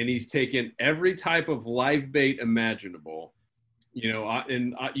 and he's taken every type of live bait imaginable,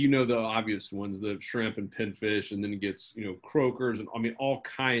 the obvious ones, the shrimp and pinfish, and then he gets, croakers and all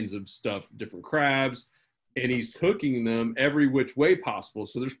kinds of stuff, different crabs, and he's hooking them every which way possible.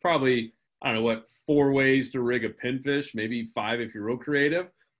 So there's probably, 4 ways to rig a pinfish, maybe 5 if you're real creative.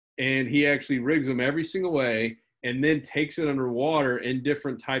 And he actually rigs them every single way and then takes it underwater in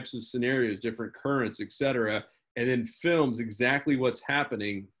different types of scenarios, different currents, etc., and then films exactly what's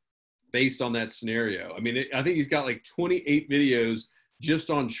happening based on that scenario. I think he's got like 28 videos just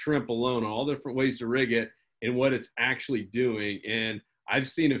on shrimp alone, on all different ways to rig it and what it's actually doing. And I've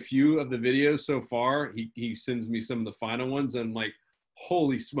seen a few of the videos so far. He sends me some of the final ones, and I'm like,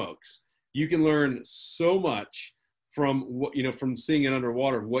 holy smokes. You can learn so much from what, from seeing it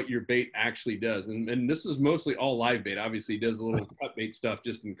underwater, what your bait actually does. And this is mostly all live bait. Obviously, he does a little cut bait stuff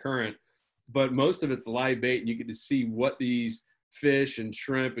just in current, but most of it's live bait, and you get to see what these fish and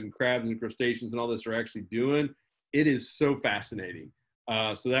shrimp and crabs and crustaceans and all this are actually doing. It is so fascinating.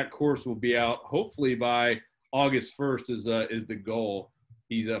 So that course will be out hopefully by August 1st is the goal.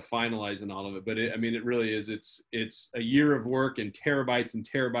 He's finalizing all of it, but it really is. It's a year of work and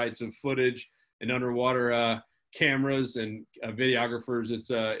terabytes of footage and underwater cameras and videographers.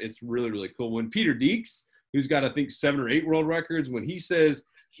 It's really, really cool. When Peter Deeks, who's got, I think, 7 or 8 world records, when he says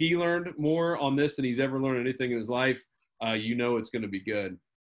he learned more on this than he's ever learned anything in his life, it's going to be good.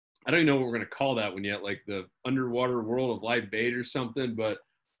 I don't even know what we're going to call that one yet, like the underwater world of live bait or something, but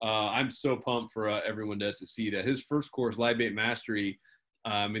I'm so pumped for everyone to see that. His first course, Live Bait Mastery,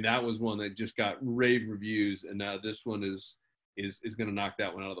 I mean, that was one that just got rave reviews, and this one is going to knock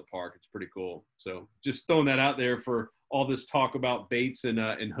that one out of the park. It's pretty cool. So just throwing that out there for all this talk about baits and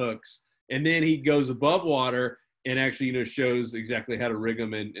hooks. And then he goes above water and actually, shows exactly how to rig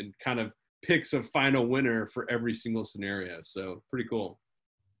them and kind of picks a final winner for every single scenario. So pretty cool.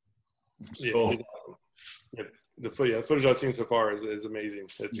 Yeah, Cool. the footage I've seen so far is amazing.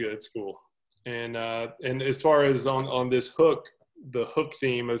 It's cool. And as far as on this hook, the hook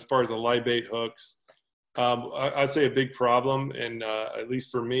theme, as far as the live bait hooks, I'd say a big problem, and at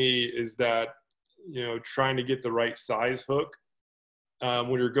least for me, is that trying to get the right size hook.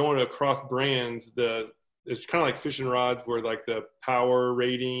 When you're going across brands, it's kind of like fishing rods where like the power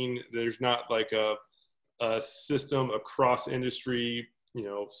rating, there's not like a system across industry,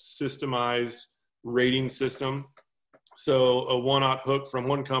 systemized rating system. So a 1/0 hook from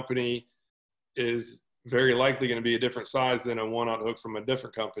one company is very likely going to be a different size than a 1/0 hook from a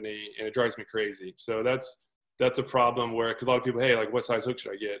different company, and it drives me crazy. So that's a problem because a lot of people, hey, like, what size hook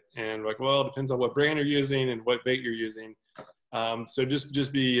should I get? And like, well, it depends on what brand you're using and what bait you're using. So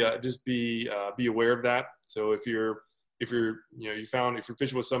just be aware of that. So if you're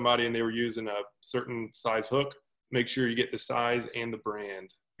fishing with somebody and they were using a certain size hook, make sure you get the size and the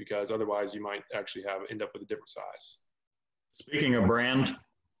brand, because otherwise you might actually end up with a different size. Speaking of brand,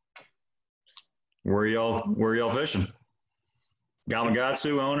 where y'all fishing?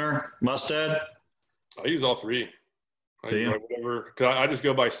 Gamakatsu, Owner, Mustad? I use all three. Like whatever, cause I just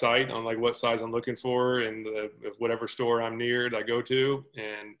go by sight on like what size I'm looking for, and whatever store I'm near that I go to,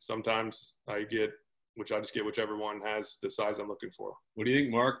 and sometimes I just get whichever one has the size I'm looking for. What do you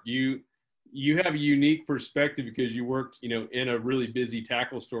think, Mark? You have a unique perspective because you worked, in a really busy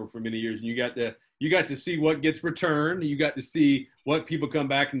tackle store for many years, and you got to see what gets returned. You got to see what people come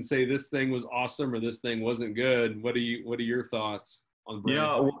back and say this thing was awesome or this thing wasn't good. What are your thoughts on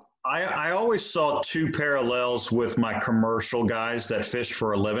brand? I always saw two parallels with my commercial guys that fish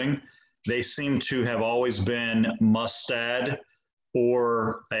for a living. They seem to have always been Mustad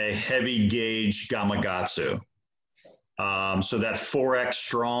or a heavy gauge Gamakatsu. So that 4X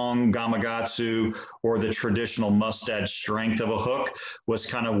strong Gamakatsu or the traditional Mustad strength of a hook was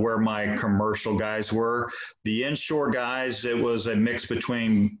kind of where my commercial guys were. The inshore guys, it was a mix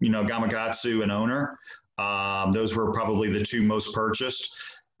between, Gamakatsu and Owner. Those were probably the two most purchased.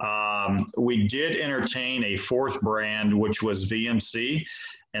 We did entertain a fourth brand, which was VMC.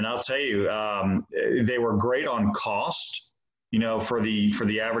 And I'll tell you, they were great on cost, for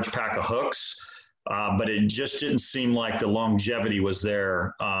the average pack of hooks. But it just didn't seem like the longevity was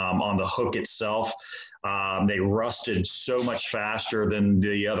there on the hook itself. They rusted so much faster than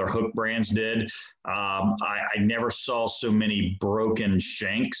the other hook brands did. I never saw so many broken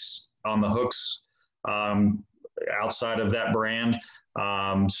shanks on the hooks outside of that brand.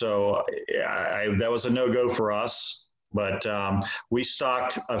 So that was a no-go for us. But we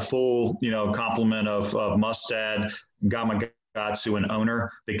stocked a full, complement of Mustad, Gamakatsu, and Owner,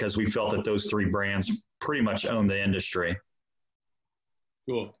 because we felt that those three brands pretty much own the industry.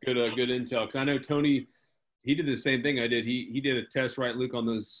 Cool. Good intel. Because I know Tony, he did the same thing I did. He did a test, right, Luke, on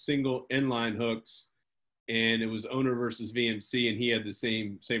those single inline hooks, and it was Owner versus VMC, and he had the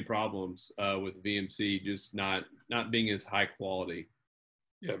same problems with VMC, just not being as high quality.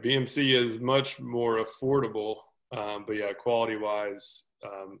 Yeah, VMC is much more affordable, but yeah, quality-wise,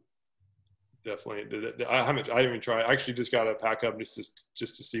 definitely. I haven't even tried. I actually just got to pack up just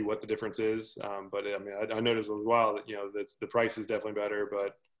to see what the difference is. But I mean, I noticed as well that the price is definitely better.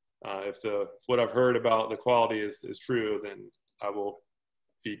 But if what I've heard about the quality is true, then I will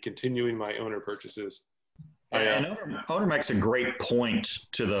be continuing my Owner purchases. And Owner makes a great point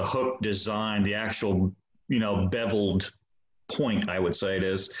to the hook design, the actual beveled point, I would say it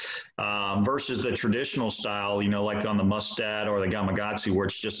is, versus the traditional style, like on the Mustad or the Gamakatsu, where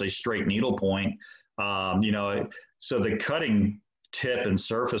it's just a straight needle point. So the cutting tip and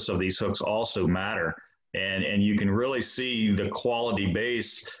surface of these hooks also matter. And you can really see the quality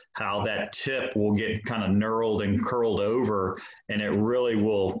base, how that tip will get kind of knurled and curled over, and it really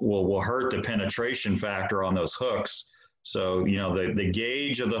will hurt the penetration factor on those hooks. So, the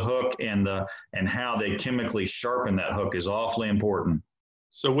gauge of the hook and how they chemically sharpen that hook is awfully important.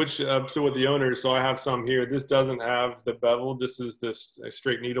 So with the Owner, so I have some here. This doesn't have the bevel. This is a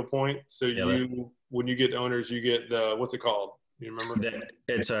straight needle point. So when you get Owners, you get the, what's it called? You remember?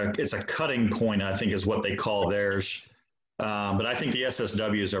 It's a cutting point, I think, is what they call theirs. But I think the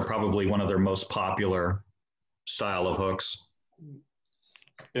SSWs are probably one of their most popular style of hooks.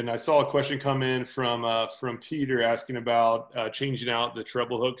 And I saw a question come in from Peter asking about changing out the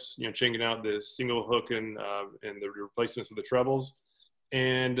treble hooks, changing out the single hook and the replacements of the trebles.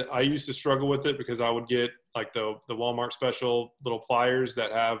 And I used to struggle with it because I would get like the Walmart special little pliers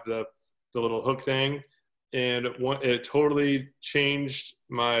that have the little hook thing. And it totally changed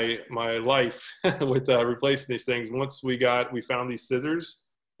my life with replacing these things. Once we found these scissors,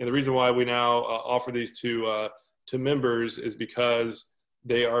 and the reason why we now offer these to members is because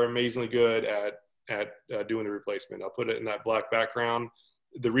they are amazingly good at doing the replacement. I'll put it in that black background.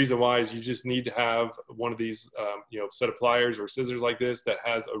 The reason why is you just need to have one of these, set of pliers or scissors like this that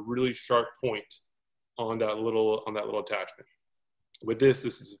has a really sharp point on that little attachment. With this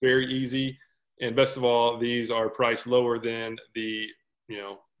is very easy. And best of all, these are priced lower than the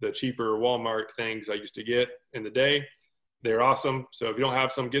cheaper Walmart things I used to get in the day. They're awesome. So if you don't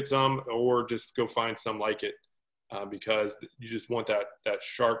have some, get some, or just go find some like it, because you just want that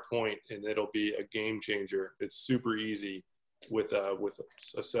sharp point, and it'll be a game changer. It's super easy with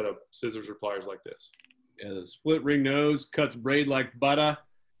a set of scissors or pliers like this. Yeah, the split ring nose cuts braid like butter.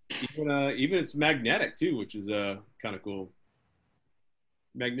 Even it's magnetic too, which is kind of cool.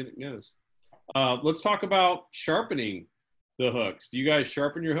 Magnetic nose. Let's talk about sharpening the hooks. Do you guys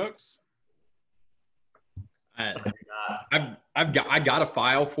sharpen your hooks? I got a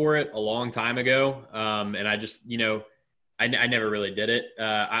file for it a long time ago, and I just I never really did it.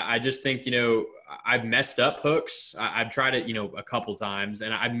 I just think I've messed up hooks. I've tried it a couple times,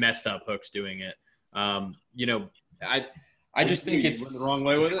 and I've messed up hooks doing it. I just think it's went the wrong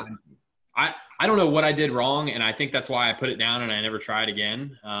way with it. I don't know what I did wrong, and I think that's why I put it down and I never tried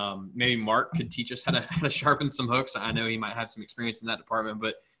again. Maybe Mark could teach us how to sharpen some hooks. I know he might have some experience in that department,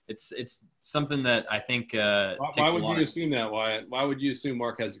 but it's something that I think. Why would you assume that, Wyatt? Why would you assume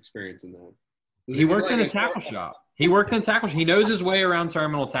Mark has experience in that? He worked in a tackle shop. He worked in a tackle shop. He knows his way around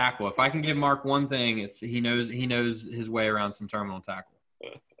terminal tackle. If I can give Mark one thing, it's he knows his way around some terminal tackle.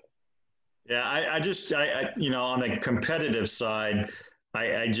 Yeah, I on the competitive side,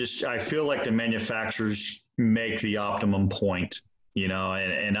 I feel like the manufacturers make the optimum point,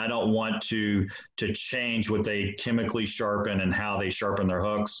 and I don't want to change what they chemically sharpen and how they sharpen their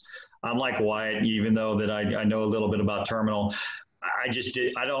hooks. I'm like Wyatt, even though that I know a little bit about terminal, I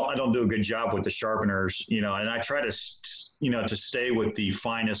don't do a good job with the sharpeners, and I try to stay with the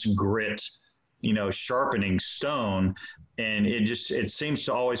finest grit, sharpening stone, and it seems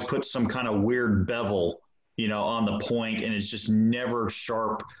to always put some kind of weird bevel on the point, and it's just never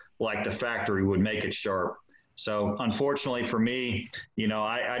sharp like the factory would make it sharp. So unfortunately for me,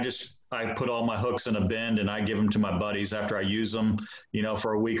 I put all my hooks in a bin and I give them to my buddies after I use them,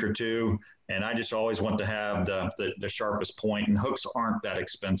 for a week or two. And I just always want to have the sharpest point, and hooks aren't that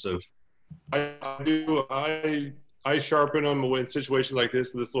expensive. I sharpen them in situations like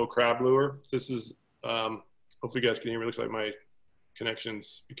this with this little crab lure. This is, hopefully you guys can hear me. It looks like my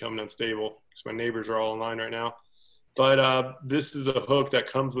connection's becoming unstable because my neighbors are all online right now. But this is a hook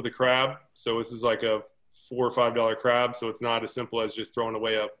that comes with a crab. So this is like a $4 or $5 crab. So it's not as simple as just throwing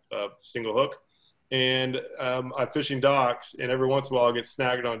away a single hook. And I'm fishing docks, and every once in a while I'll get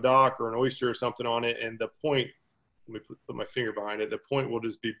snagged on a dock or an oyster or something on it. And the point, let me put my finger behind it, the point will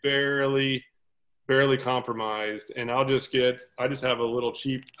just be barely compromised. And I just have a little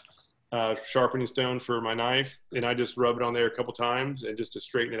cheap sharpening stone for my knife, and I just rub it on there a couple times and just to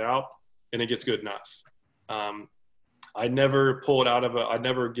straighten it out, and it gets good enough. I never pull it I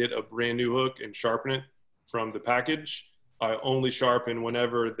never get a brand new hook and sharpen it from the package. I only sharpen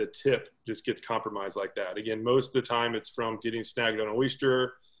whenever the tip just gets compromised like that. Again, most of the time it's from getting snagged on an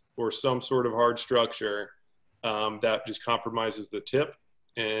oyster or some sort of hard structure that just compromises the tip,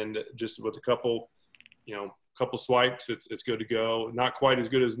 and just with a couple swipes, it's good to go. Not quite as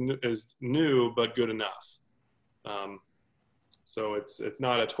good as new, but good enough. So it's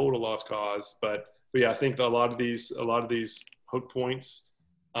not a total lost cause, but yeah, I think a lot of these hook points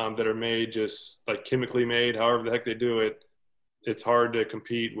that are made just like chemically made, however the heck they do it, it's hard to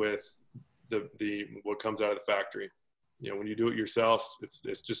compete with what comes out of the factory. When you do it yourself,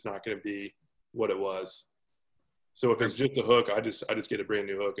 it's just not going to be what it was. So if it's just a hook, I just get a brand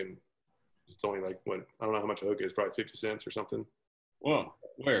new hook, and it's only like I don't know how much a hook is, probably 50 cents or something. Whoa,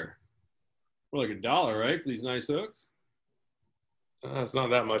 where? We're like $1, right, for these nice hooks? It's not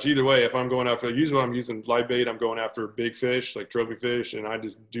that much. Either way, if I'm going after, usually I'm using live bait, I'm going after big fish, like trophy fish, and I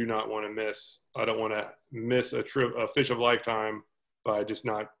just do not want to miss. I don't want to miss a fish of lifetime by just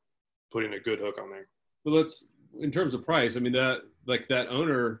not putting a good hook on there. But in terms of price, I mean, that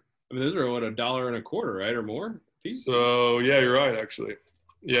owner, those are $1.25, right, or more? So yeah, you're right, actually.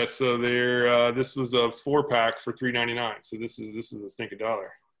 Yeah, so they're this was a 4-pack for $3.99. So this is a stinking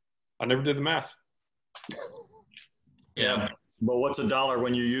dollar. I never did the math. Yeah. But what's a dollar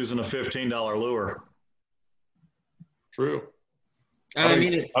when you're using a $15 lure? True. I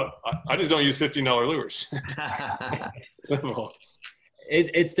mean, it's I just don't use $15 lures.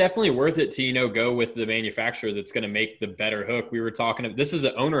 it's definitely worth it to, go with the manufacturer that's going to make the better hook. We were talking, this is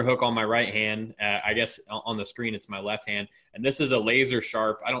an owner hook on my right hand. I guess on the screen, it's my left hand. And this is a laser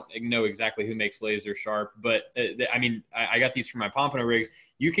sharp. I don't know exactly who makes laser sharp, but I mean, I got these from my pompano rigs.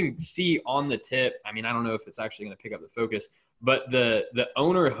 You can see on the tip. I mean, I don't know if it's actually going to pick up the focus, but the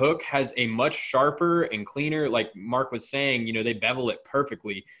owner hook has a much sharper and cleaner, like Mark was saying, they bevel it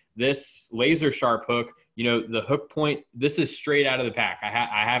perfectly. This laser sharp hook, the hook point, this is straight out of the pack.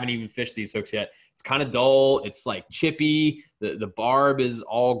 I haven't even fished these hooks yet. It's kind of dull. It's like chippy. The barb is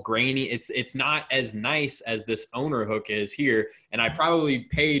all grainy. It's not as nice as this owner hook is here. And I probably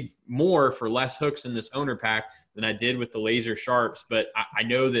paid more for less hooks in this owner pack than I did with the laser sharps. But I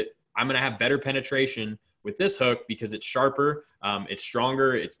know that I'm going to have better penetration with this hook because it's sharper, it's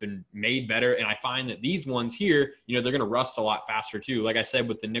stronger, it's been made better. And I find that these ones here, they're going to rust a lot faster too. Like I said,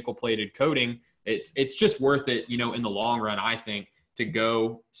 with the nickel plated coating, it's just worth it, in the long run, I think, to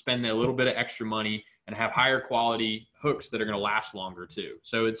go spend a little bit of extra money and have higher quality hooks that are going to last longer too.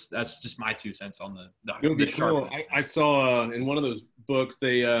 So that's just my 2 cents on the cool. I saw in one of those books,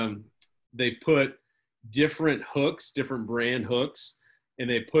 they put different hooks, different brand hooks, and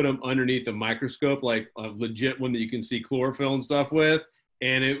they put them underneath a microscope, like a legit one that you can see chlorophyll and stuff with.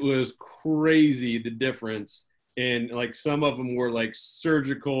 And it was crazy, the difference. And like some of them were like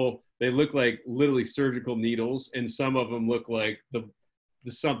surgical. They look like literally surgical needles. And some of them look like the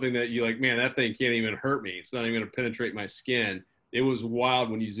something that you like, man, that thing can't even hurt me. It's not even going to penetrate my skin. It was wild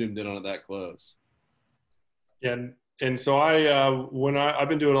when you zoomed in on it that close. Yeah. And so I've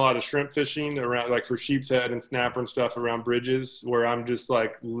been doing a lot of shrimp fishing around, like for sheep's head and snapper and stuff around bridges, where I'm just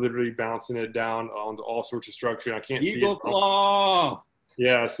like literally bouncing it down on all sorts of structure. I can't see it. Eagle claw.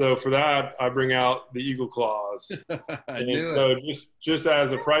 Yeah. So for that, I bring out the eagle claws. So just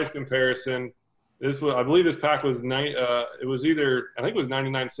as a price comparison, I believe this pack was it was either, I think it was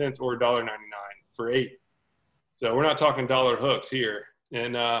 99 cents or $1.99 for 8. So we're not talking dollar hooks here.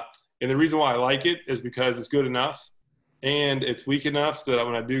 And the reason why I like it is because it's good enough. And it's weak enough so that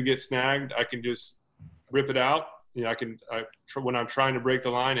when I do get snagged, I can just rip it out. When I'm trying to break the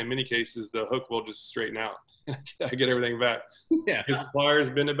line, in many cases, the hook will just straighten out. I get everything back. Yeah. Because the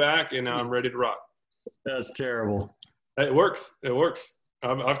pliers bend it back, and now I'm ready to rock. That's terrible. It works.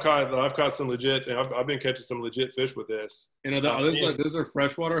 I've caught some legit. I've been catching some legit fish with this. Those are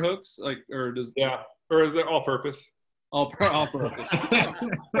freshwater hooks, or is it all purpose? All purpose,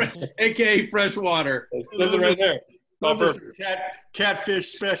 aka freshwater. It says it right there. Those are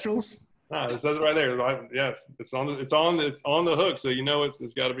catfish specials. It says it right there. Yes, it's on the hook, so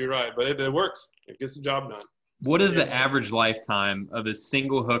it's got to be right. But it works. It gets the job done. What is the average lifetime of a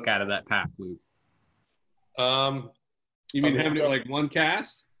single hook out of that pack, Luke? You mean having it like one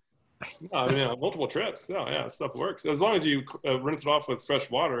cast? No, I mean multiple trips. Yeah, stuff works as long as you rinse it off with fresh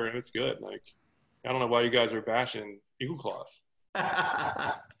water and it's good. Like, I don't know why you guys are bashing eagle claws.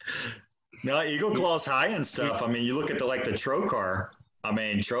 No, eagle claws high-end stuff. I mean, you look at the Trocar. I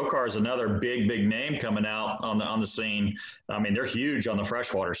mean, Trocar is another big name coming out on the scene. I mean, they're huge on the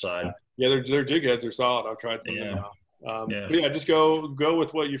freshwater side. Yeah, their jig heads are solid. I've tried some of them. But just go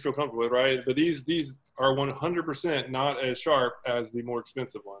with what you feel comfortable with, right? But these are 100% not as sharp as the more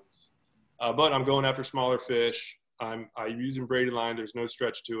expensive ones. But I'm going after smaller fish. I'm using braided line. There's no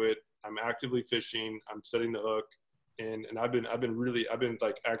stretch to it. I'm actively fishing. I'm setting the hook, and I've been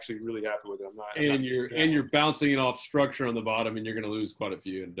like actually really happy with it. You're bouncing it off structure on the bottom, and you're going to lose quite a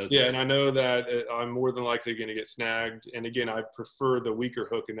few. And I know that I'm more than likely going to get snagged. And again, I prefer the weaker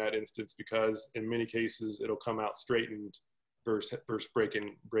hook in that instance because in many cases it'll come out straightened versus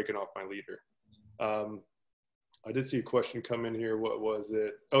breaking off my leader. I did see a question come in here. What was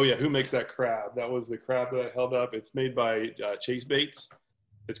it? Oh yeah, who makes that crab? That was the crab that I held up. It's made by Chase Baits.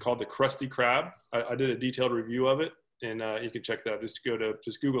 It's called the Krusty Krab. I did a detailed review of it, and you can check that out. Just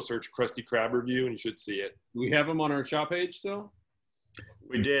Google search Krusty Krab review, and you should see it. We have them on our shop page still?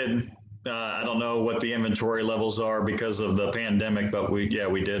 We did. I don't know what the inventory levels are because of the pandemic, but we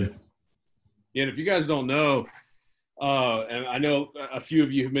did. Yeah, and if you guys don't know, and I know a few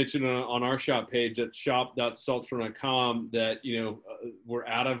of you have mentioned on our shop page at shop.saltwater.com that, we're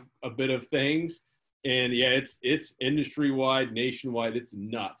out of a bit of things. And yeah, it's industry-wide, nationwide. It's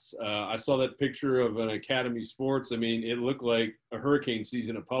nuts. I saw that picture of an Academy Sports. I mean, it looked like a hurricane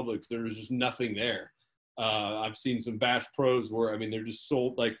season at Publix. There was just nothing there. I've seen some Bass Pros where, I mean, they're just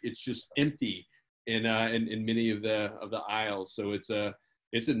sold, like it's just empty in many of the aisles. So it's a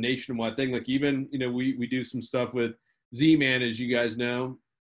nationwide thing. Like even, we do some stuff with Z-Man, as you guys know,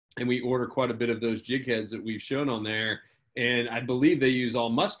 and we order quite a bit of those jig heads that we've shown on there. And I believe they use all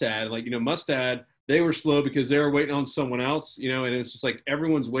Mustad. Like, Mustad, they were slow because they were waiting on someone else, and it's just like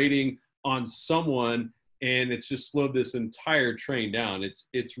everyone's waiting on someone, and it's just slowed this entire train down.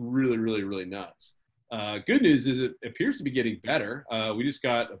 It's really, really, really nuts. Good news is it appears to be getting better. We just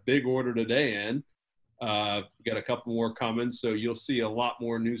got a big order today in. We got a couple more coming, so you'll see a lot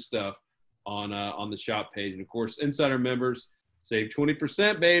more new stuff on the shop page. And of course, Insider members save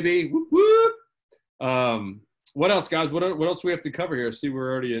 20%, baby. Whoop, whoop. What else, guys? What else do we have to cover here? I see we're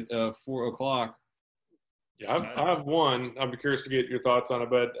already at 4:00. Yeah, I have one. I'd be curious to get your thoughts on it,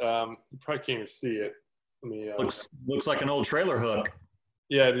 but you probably can't even see it. Let me, looks like an old trailer hook.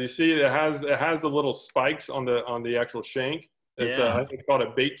 Yeah, do you see it has the little spikes on the actual shank? It's Yeah. I think it's called a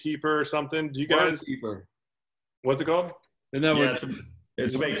bait keeper or something. Do you guys? Keeper. What's it called? And that Yeah,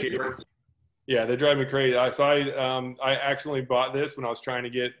 it's a bait keeper. Yeah, they drive me crazy. I accidentally bought this when I was trying to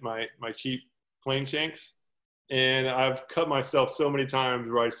get my cheap plain shanks, and I've cut myself so many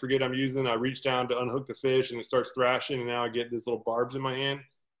times where I forget I'm using. I reach down to unhook the fish, and it starts thrashing, and now I get these little barbs in my hand.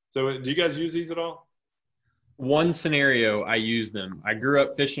 So, do you guys use these at all? One scenario, I use them. I grew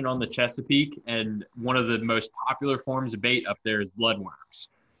up fishing on the Chesapeake, and one of the most popular forms of bait up there is bloodworms.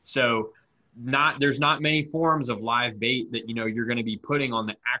 So there's not many forms of live bait that you're going to be putting on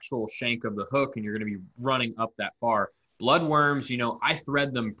the actual shank of the hook, and you're going to be running up that far. Bloodworms, I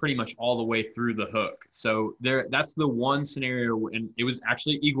thread them pretty much all the way through the hook. So that's the one scenario, and it was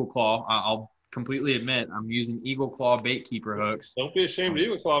actually Eagle Claw. I'll completely admit I'm using Eagle Claw bait keeper hooks. Don't be ashamed of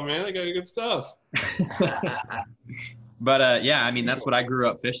Eagle Claw, man. They got good stuff. But yeah, I mean, that's what I grew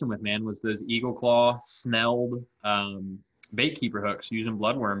up fishing with, man, was those Eagle Claw snelled bait keeper hooks using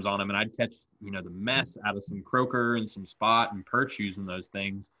bloodworms on them. And I'd catch, the mess out of some croaker and some spot and perch using those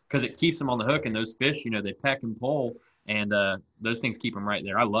things because it keeps them on the hook. And those fish, they peck and pull, and those things keep them right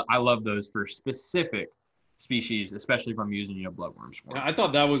there. I love those for specific species, especially if I'm using bloodworms for them. I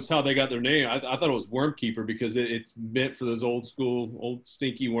thought that was how they got their name. I thought it was Worm Keeper because it's meant for those old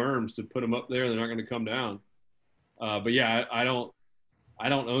stinky worms to put them up there. They're not going to come down. But yeah, I don't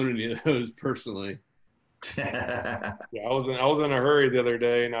own any of those personally. Yeah, I was in a hurry the other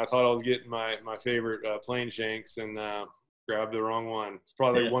day, and I thought I was getting my favorite plain shanks, and grabbed the wrong one. It's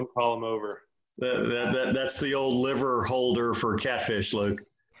probably one column over. That's the old liver holder for catfish, Luke.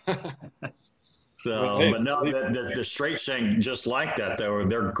 So, but no, the straight shank, just like that, though,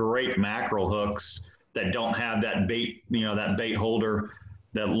 they're great mackerel hooks that don't have that bait, that bait holder,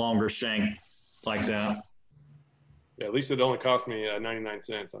 that longer shank like that. Yeah, at least it only cost me 99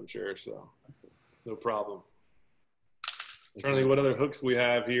 cents, I'm sure, so no problem. I'm trying to think what other hooks we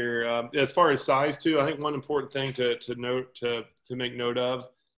have here. As far as size, too, I think one important thing to note, to make note of,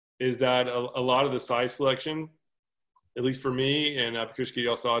 is that a lot of the size selection, at least for me, and because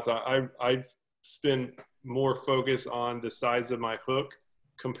y'all saw it, I spend more focus on the size of my hook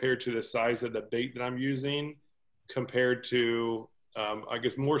compared to the size of the bait that I'm using, compared to, I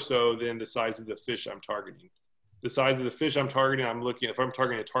guess, more so than the size of the fish I'm targeting. The size of the fish I'm targeting, if I'm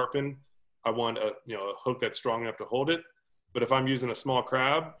targeting a tarpon, I want a hook that's strong enough to hold it. But if I'm using a small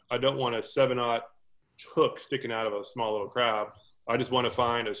crab, I don't want a 7/0 hook sticking out of a small little crab. I just want to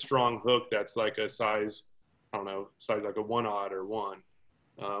find a strong hook that's like a size, size like a 1/0 or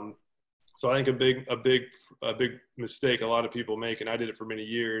 1. So I think a big mistake a lot of people make, and I did it for many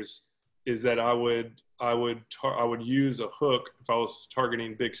years, is that I would use a hook if I was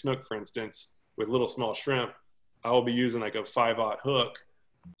targeting big snook, for instance, with little small shrimp. I will be using like a 5/0 hook,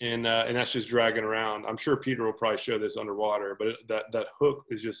 and that's just dragging around. I'm sure Peter will probably show this underwater, but that hook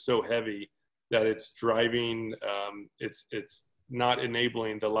is just so heavy that it's driving. It's not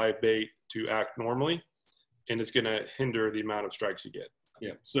enabling the live bait to act normally, and it's going to hinder the amount of strikes you get.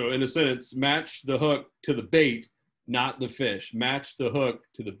 Yeah. So in a sentence, match the hook to the bait, not the fish. Match the hook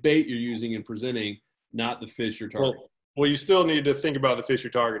to the bait you're using and presenting, not the fish you're targeting. Well, you still need to think about the fish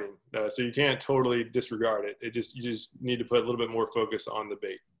you're targeting, so you can't totally disregard it. You just need to put a little bit more focus on the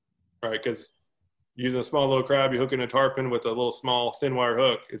bait, right? Because using a small little crab, you're hooking a tarpon with a little small thin wire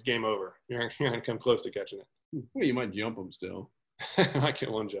hook, it's game over. You're not going to come close to catching it. Well, you might jump them still. I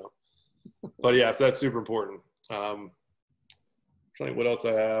get one jump, but yeah, so that's super important. Trying what else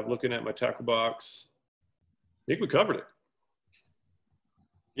I have. Looking at my tackle box, I think we covered it.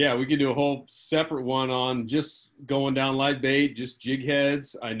 Yeah, we could do a whole separate one on just going down live bait, just jig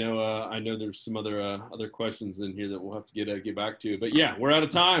heads. I know there's some other questions in here that we'll have to get back to. But yeah, we're out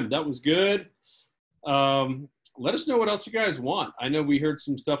of time. That was good. Let us know what else you guys want. I know we heard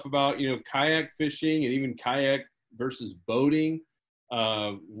some stuff about, kayak fishing and even kayak versus boating.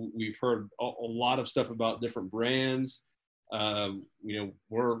 We've heard a lot of stuff about different brands.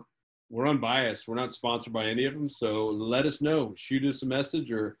 We're unbiased. We're not sponsored by any of them. So let us know. Shoot us a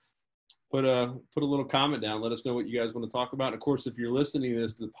message or put a little comment down. Let us know what you guys want to talk about. And of course, if you're listening to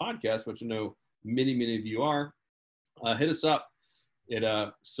the podcast, which I know many of you are, hit us up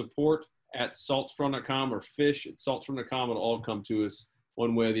at support@saltstrong.com or fish@saltstrong.com. It'll all come to us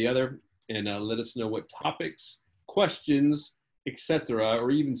one way or the other. And let us know what topics, questions, etc.,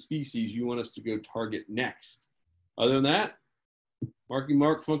 or even species you want us to go target next. Other than that, Marky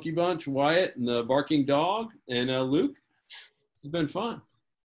Mark, Funky Bunch, Wyatt, and the Barking Dog, and Luke, this has been fun.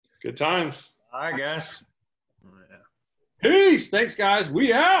 Good times. All right, guys. Peace. Thanks, guys.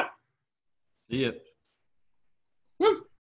 We out. See ya.